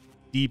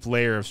deep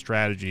layer of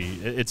strategy.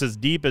 It's as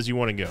deep as you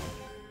want to go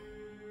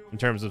in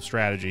terms of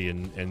strategy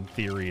and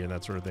theory and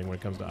that sort of thing when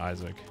it comes to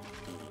Isaac.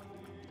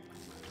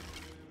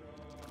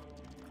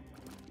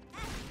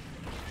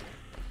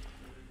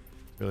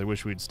 Really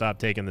wish we'd stop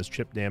taking this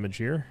chip damage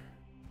here.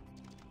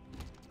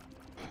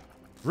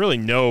 Really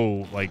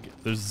no, like,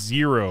 there's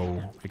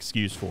zero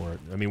excuse for it.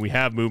 I mean, we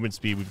have movement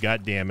speed, we've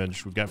got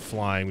damage, we've got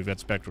flying, we've got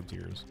spectral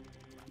tears.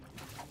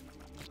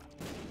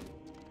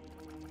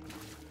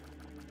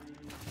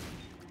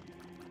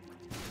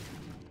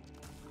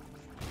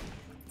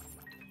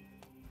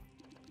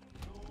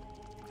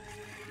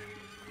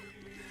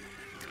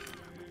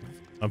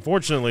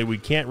 Unfortunately, we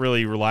can't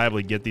really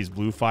reliably get these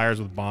blue fires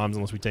with bombs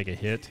unless we take a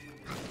hit.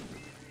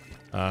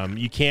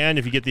 You can,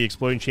 if you get the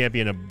exploding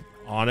champion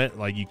on it,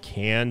 like you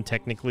can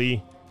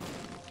technically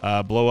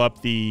blow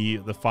up the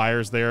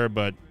fires there,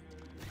 but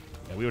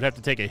yeah, we would have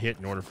to take a hit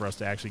in order for us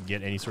to actually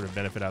get any sort of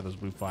benefit out of those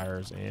blue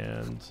fires,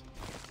 and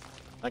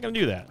not gonna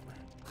do that.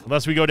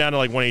 Unless we go down to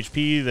like 1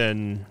 HP,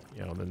 then,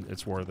 you know, then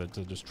it's worth it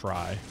to just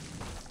try.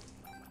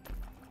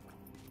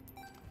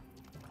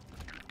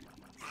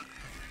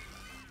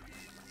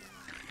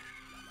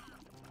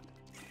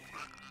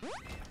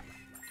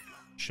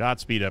 Shot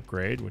speed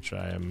upgrade, which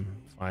I am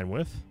fine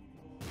with.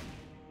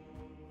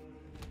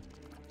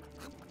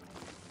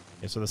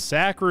 Okay, so the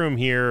sack room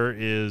here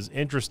is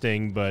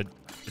interesting, but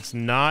it's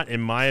not,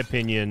 in my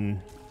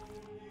opinion.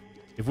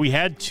 If we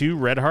had 2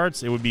 red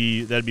hearts, that'd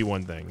be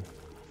one thing,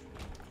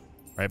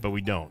 right? But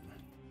we don't.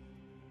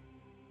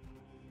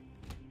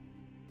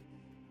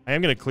 I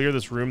am going to clear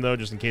this room though,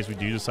 just in case we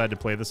do decide to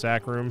play the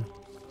sack room.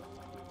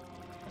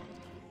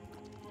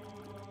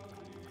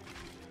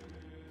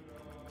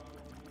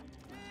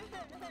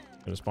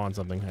 Gonna spawn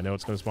something. I know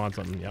it's gonna spawn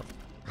something. Yep,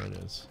 there it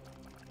is.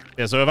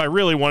 Yeah, so if I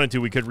really wanted to,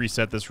 we could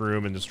reset this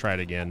room and just try it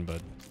again,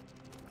 but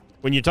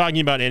when you're talking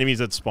about enemies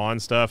that spawn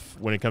stuff,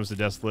 when it comes to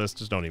Death's List,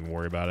 just don't even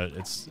worry about it.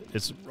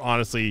 It's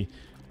honestly,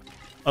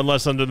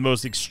 unless under the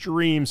most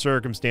extreme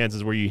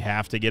circumstances where you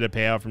have to get a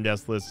payout from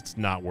Death's List, it's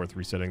not worth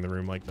resetting the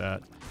room like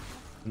that.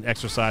 An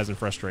exercise in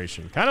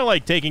frustration. Kind of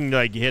like taking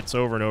like hits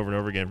over and over and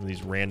over again from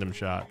these random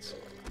shots.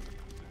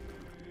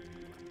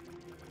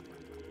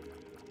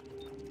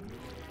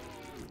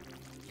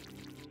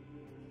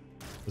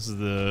 This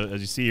is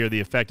as you see here, the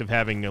effect of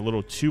having a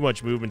little too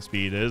much movement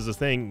speed. That is the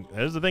thing.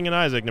 That is the thing in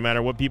Isaac, no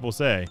matter what people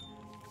say.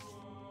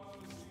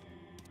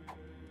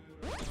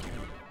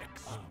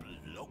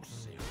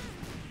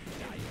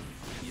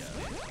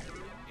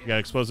 You got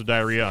explosive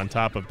diarrhea on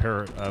top of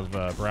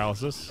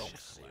paralysis.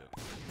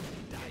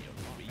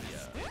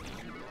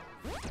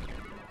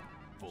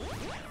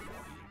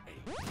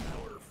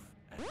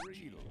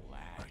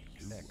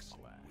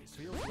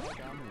 Feels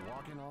like I'm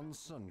walking on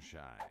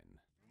sunshine.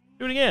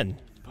 Do it again.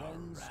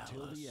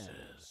 Till the end.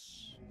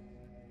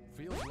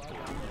 Feels like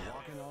I'm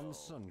walking on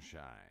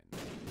sunshine.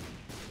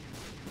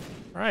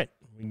 All right,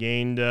 we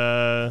gained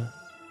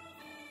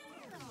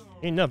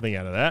nothing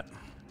out of that.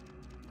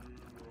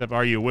 Except,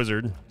 are you a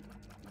wizard?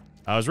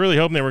 I was really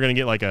hoping they were gonna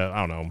get like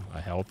I don't know,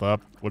 a health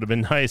up. Would have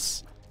been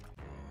nice.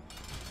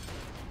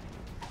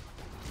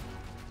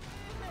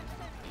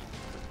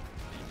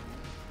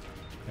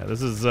 Yeah,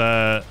 this is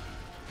Are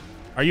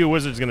You a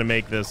Wizard's gonna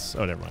make this.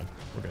 Oh, never mind.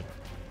 We're good.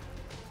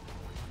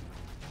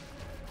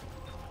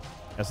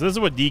 Yeah, so this is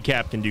what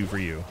decap can do for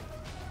you.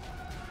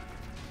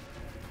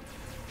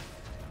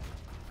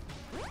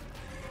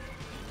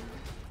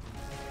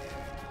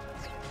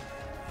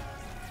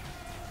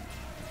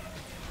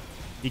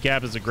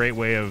 Decap is a great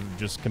way of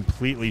just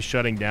completely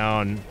shutting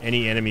down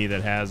any enemy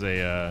that has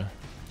a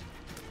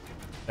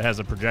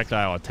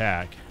projectile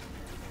attack.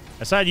 I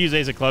decided to use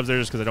Ace of Clubs there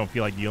just because I don't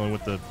feel like dealing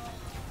with the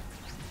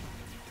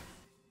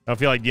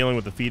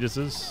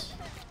fetuses.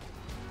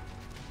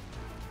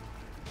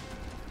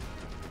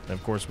 And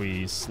of course,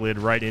 we slid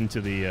right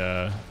into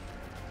the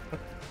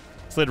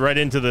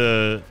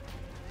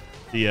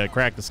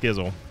crack the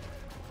skizzle. All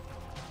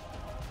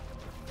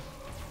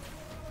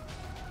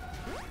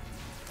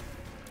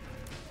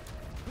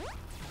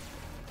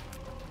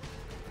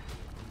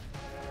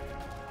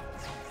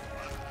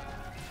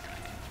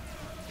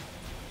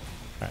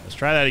right, let's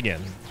try that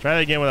again. Let's try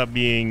that again without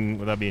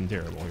being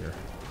terrible here.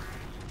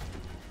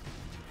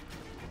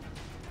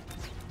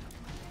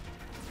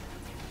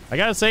 I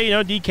gotta say, you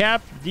know,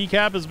 decap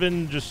has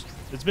been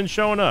it's been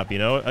showing up. You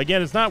know,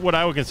 again, it's not what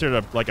I would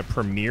consider like a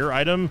premier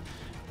item,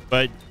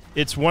 but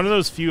it's one of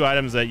those few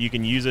items that you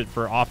can use it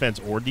for offense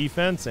or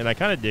defense, and I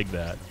kind of dig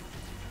that.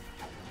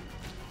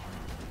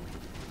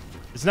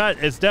 It's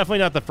definitely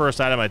not the first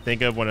item I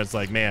think of when it's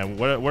like, man,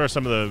 what are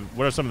some of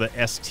the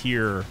S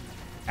tier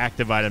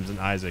active items in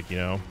Isaac, you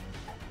know?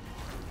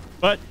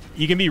 But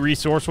you can be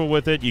resourceful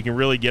with it. You can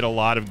really get a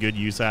lot of good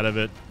use out of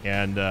it,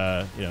 and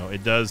you know,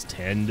 it does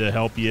tend to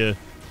help you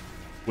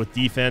with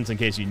defense in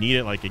case you need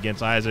it, like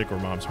against Isaac or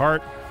Mom's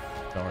Heart.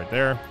 It's all right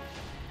there.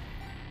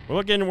 We're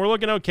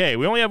looking okay.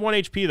 We only have 1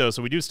 HP though,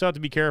 so we do still have to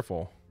be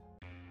careful.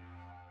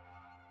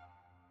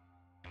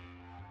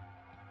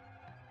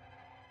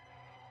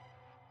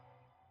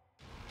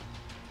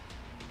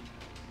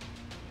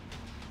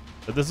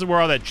 But this is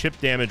where all that chip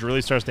damage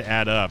really starts to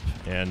add up.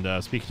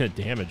 And speaking of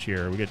damage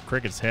here, we get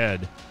Cricket's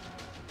head.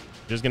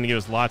 Just going to give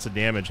us lots of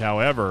damage.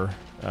 However,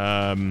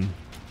 yeah,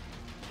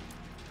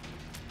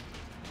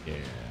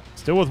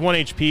 still with 1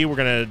 HP, we're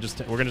gonna just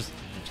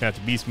have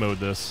to beast mode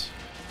this.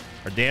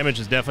 Our damage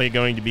is definitely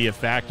going to be a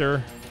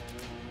factor.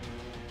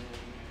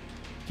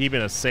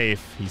 Keeping us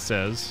safe, he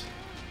says.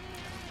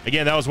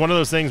 Again, that was one of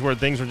those things where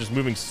things were just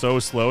moving so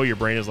slow. Your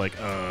brain is like,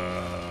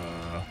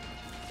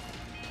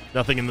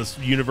 nothing in this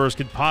universe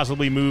could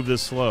possibly move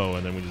this slow,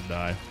 and then we just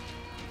die.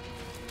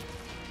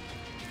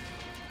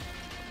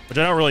 Which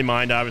I don't really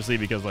mind, obviously,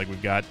 because like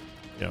we've got,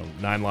 you know,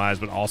 9 lives,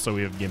 but also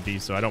we have Gimpy,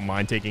 so I don't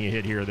mind taking a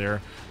hit here or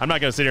there. I'm not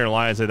going to sit here and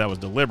lie and say that was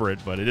deliberate,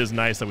 but it is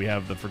nice that we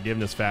have the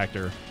forgiveness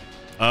factor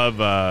of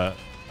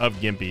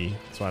Gimpy,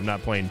 so I'm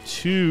not playing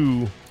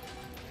too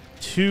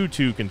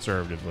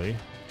conservatively.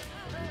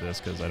 I'll do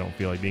this because I don't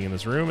feel like being in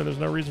this room, and there's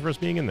no reason for us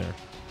being in there.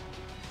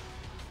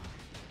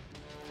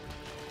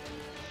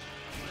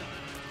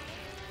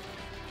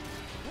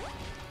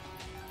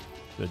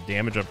 The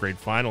damage upgrade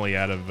finally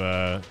out of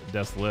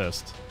Death's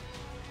List.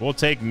 We'll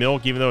take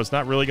milk, even though it's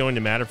not really going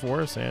to matter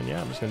for us. And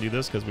yeah, I'm just going to do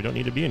this because we don't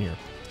need to be in here.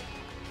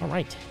 All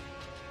right.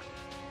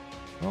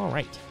 All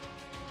right.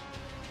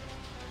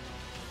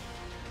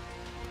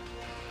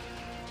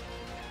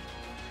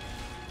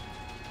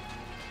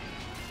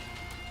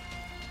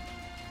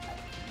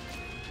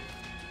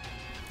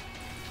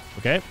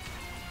 Okay.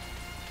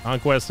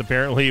 Conquest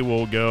apparently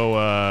will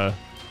go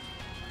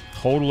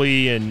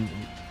totally and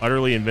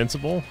utterly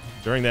invincible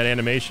during that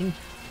animation.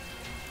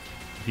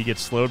 If he gets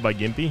slowed by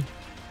Gimpy.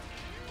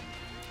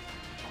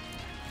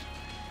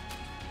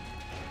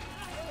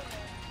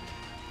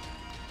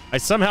 I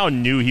somehow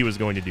knew he was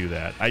going to do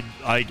that.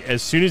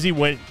 As soon as he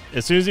went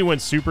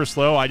super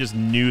slow, I just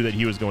knew that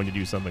he was going to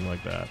do something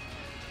like that.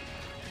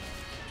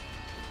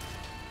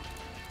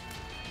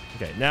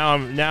 Okay, now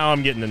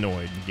I'm getting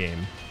annoyed,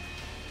 game.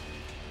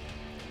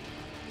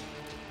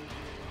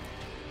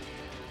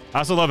 I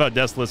also love how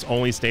Death's List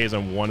only stays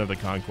on one of the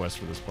conquests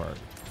for this part.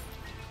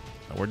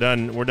 We're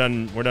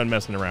done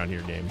messing around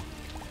here, game.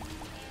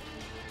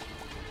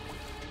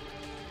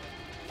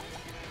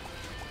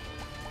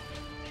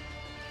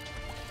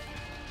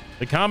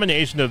 The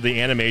combination of the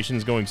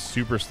animations going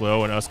super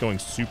slow and us going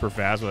super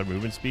fast with our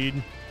movement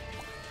speed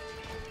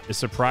is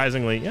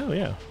surprisingly... Oh,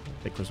 yeah.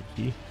 Take Crystal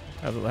Key.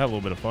 Have a little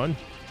bit of fun.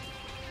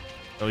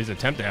 Or at least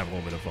attempt to have a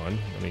little bit of fun.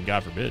 I mean,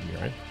 God forbid,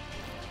 right?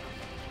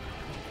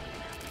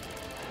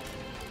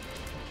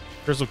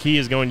 Crystal Key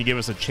is going to give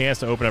us a chance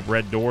to open up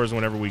red doors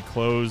whenever we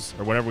close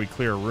or whenever we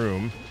clear a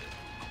room.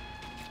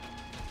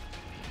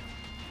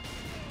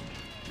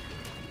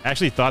 I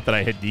actually thought that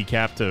I hit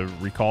decap to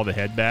recall the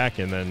head back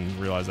and then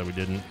realized that we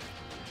didn't.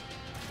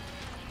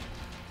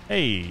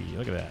 Hey,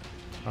 look at that.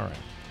 All right.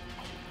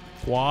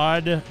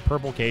 Quad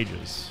purple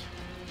cages.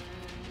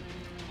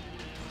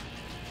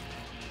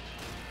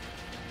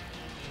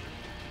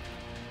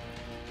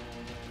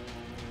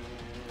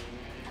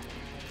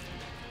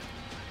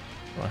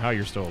 I don't know how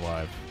you're still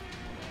alive.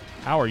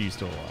 How are you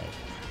still alive?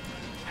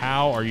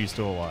 How are you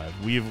still alive?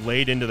 We've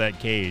laid into that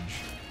cage.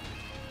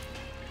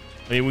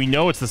 I mean, we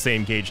know it's the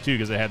same cage, too,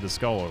 because it had the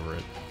skull over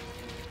it.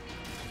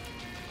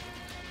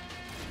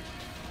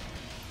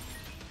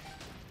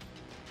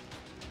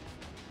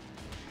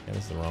 Yeah,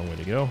 this is the wrong way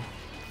to go.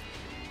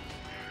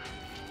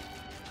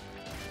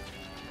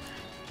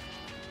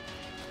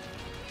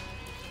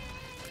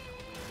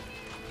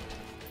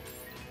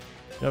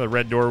 Now the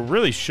red door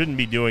really shouldn't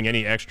be doing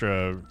any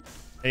extra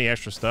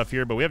stuff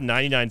here, but we have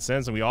 99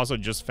 cents, and we also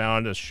just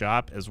found a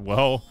shop as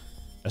well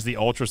as the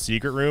ultra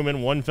secret room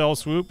in one fell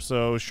swoop,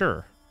 so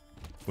sure.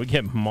 We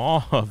get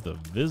Maw of the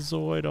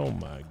Vizoid. Oh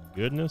my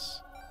goodness.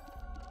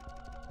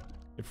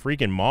 Get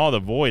freaking Maw of the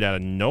Void out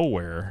of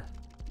nowhere.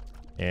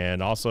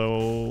 And also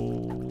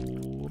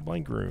a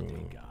blank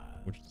room,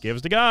 which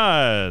gives to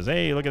Gaz.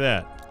 Hey, look at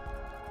that.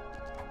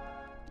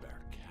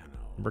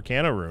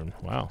 Bercano rune.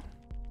 Wow.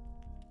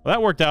 Well,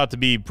 that worked out to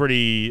be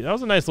pretty... That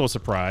was a nice little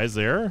surprise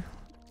there.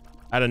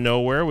 Out of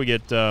nowhere, we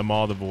get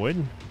Maw of the Void.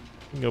 We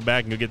can go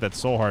back and go get that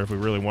Soul Heart if we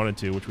really wanted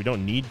to, which we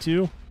don't need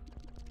to.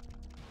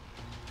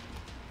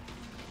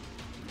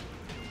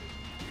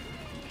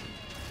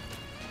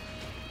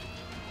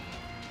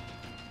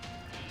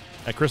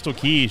 That Crystal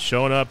Key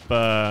showing up...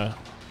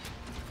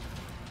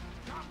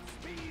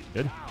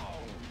 Good.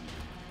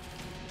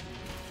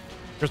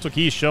 Crystal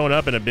Key's showing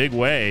up in a big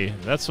way.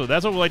 That's what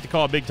we like to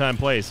call a big-time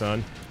play,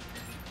 son.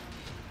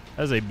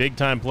 That is a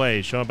big-time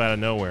play, showing up out of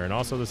nowhere. And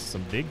also, this is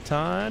some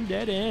big-time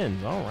dead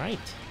ends. All right.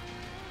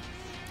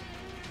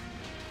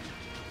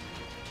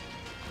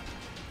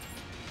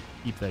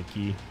 Keep that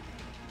key.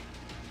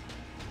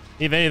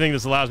 If anything,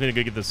 this allows me to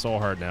go get this Soul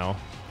Heart now.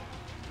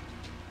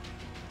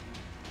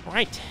 All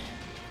right.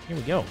 Here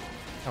we go.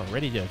 Now we're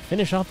ready to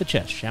finish off the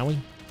chest, shall we?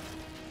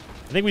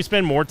 I think we've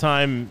spent more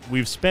time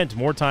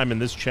in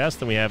this chest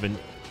than we have in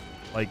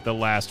like the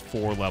last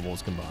 4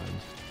 levels combined.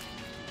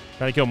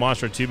 Trying to kill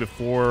Monster 2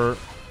 before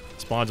it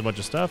spawns a bunch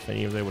of stuff, and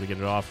he was able to get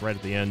it off right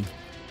at the end.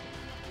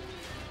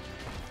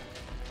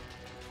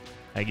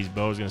 Aggie's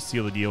bow is going to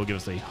seal the deal, give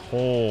us a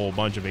whole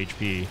bunch of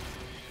HP.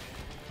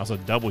 Also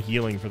double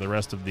healing for the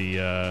rest of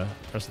the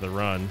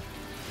run.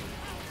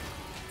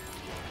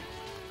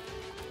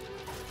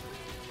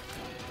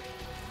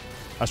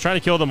 I was trying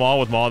to kill them all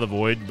with Maw of the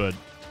Void, but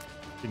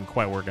didn't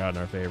quite work out in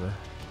our favor.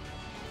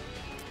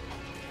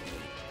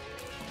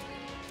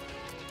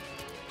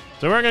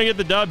 So we're gonna get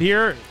the dub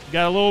here.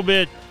 Got a little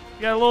bit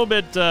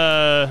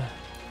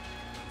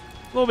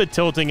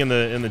tilting in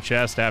the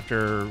chest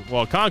after.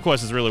 Well,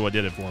 Conquest is really what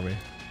did it for me.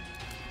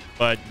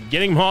 But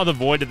getting Maw of the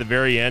Void at the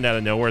very end out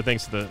of nowhere,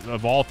 thanks to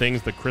of all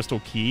things, the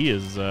Crystal Key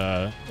was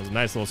a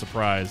nice little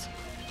surprise,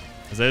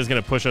 as that is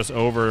gonna push us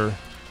over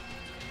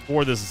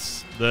for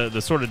this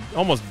the sort of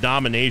almost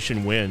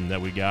domination win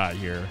that we got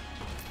here.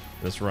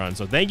 This run.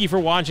 So thank you for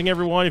watching,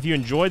 everyone. If you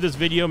enjoyed this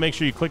video, make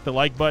sure you click the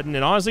like button.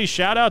 And honestly,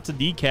 shout out to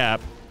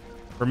Decap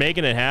for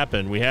making it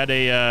happen. We had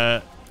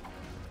a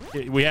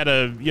it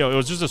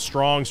was just a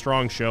strong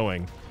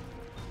showing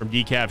from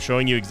Decap,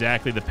 showing you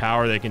exactly the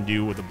power they can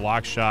do with the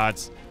block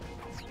shots.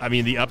 I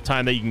mean, the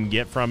uptime that you can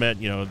get from it,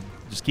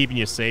 just keeping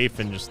you safe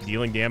and just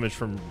dealing damage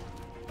from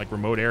like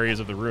remote areas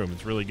of the room.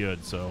 It's really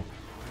good. So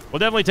we'll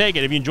definitely take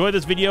it. If you enjoyed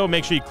this video,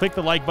 make sure you click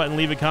the like button,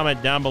 leave a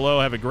comment down below.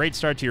 Have a great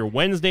start to your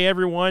Wednesday,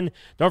 everyone.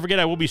 Don't forget,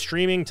 I will be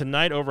streaming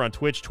tonight over on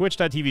Twitch,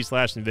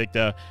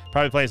 twitch.tv/Sinvicta.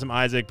 Probably playing some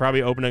Isaac,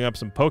 probably opening up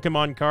some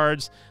Pokemon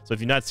cards. So if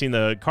you've not seen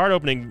the card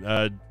opening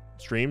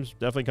streams,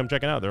 definitely come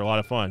check it out. They're a lot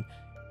of fun.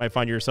 Might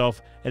find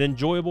yourself an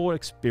enjoyable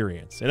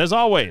experience. And as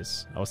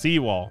always, I'll see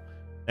you all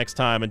next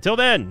time. Until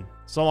then,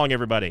 so long,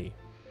 everybody.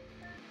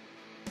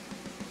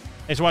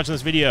 Thanks for watching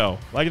this video.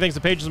 Like and thanks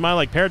to pages of mine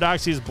like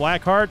Paradoxies,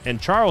 Blackheart, and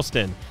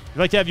Charleston. If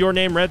you'd like to have your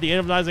name read at the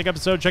end of an Isaac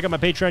episode, check out my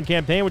Patreon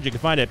campaign, which you can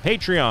find at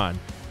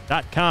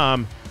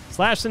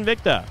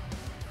patreon.com/Sinvicta.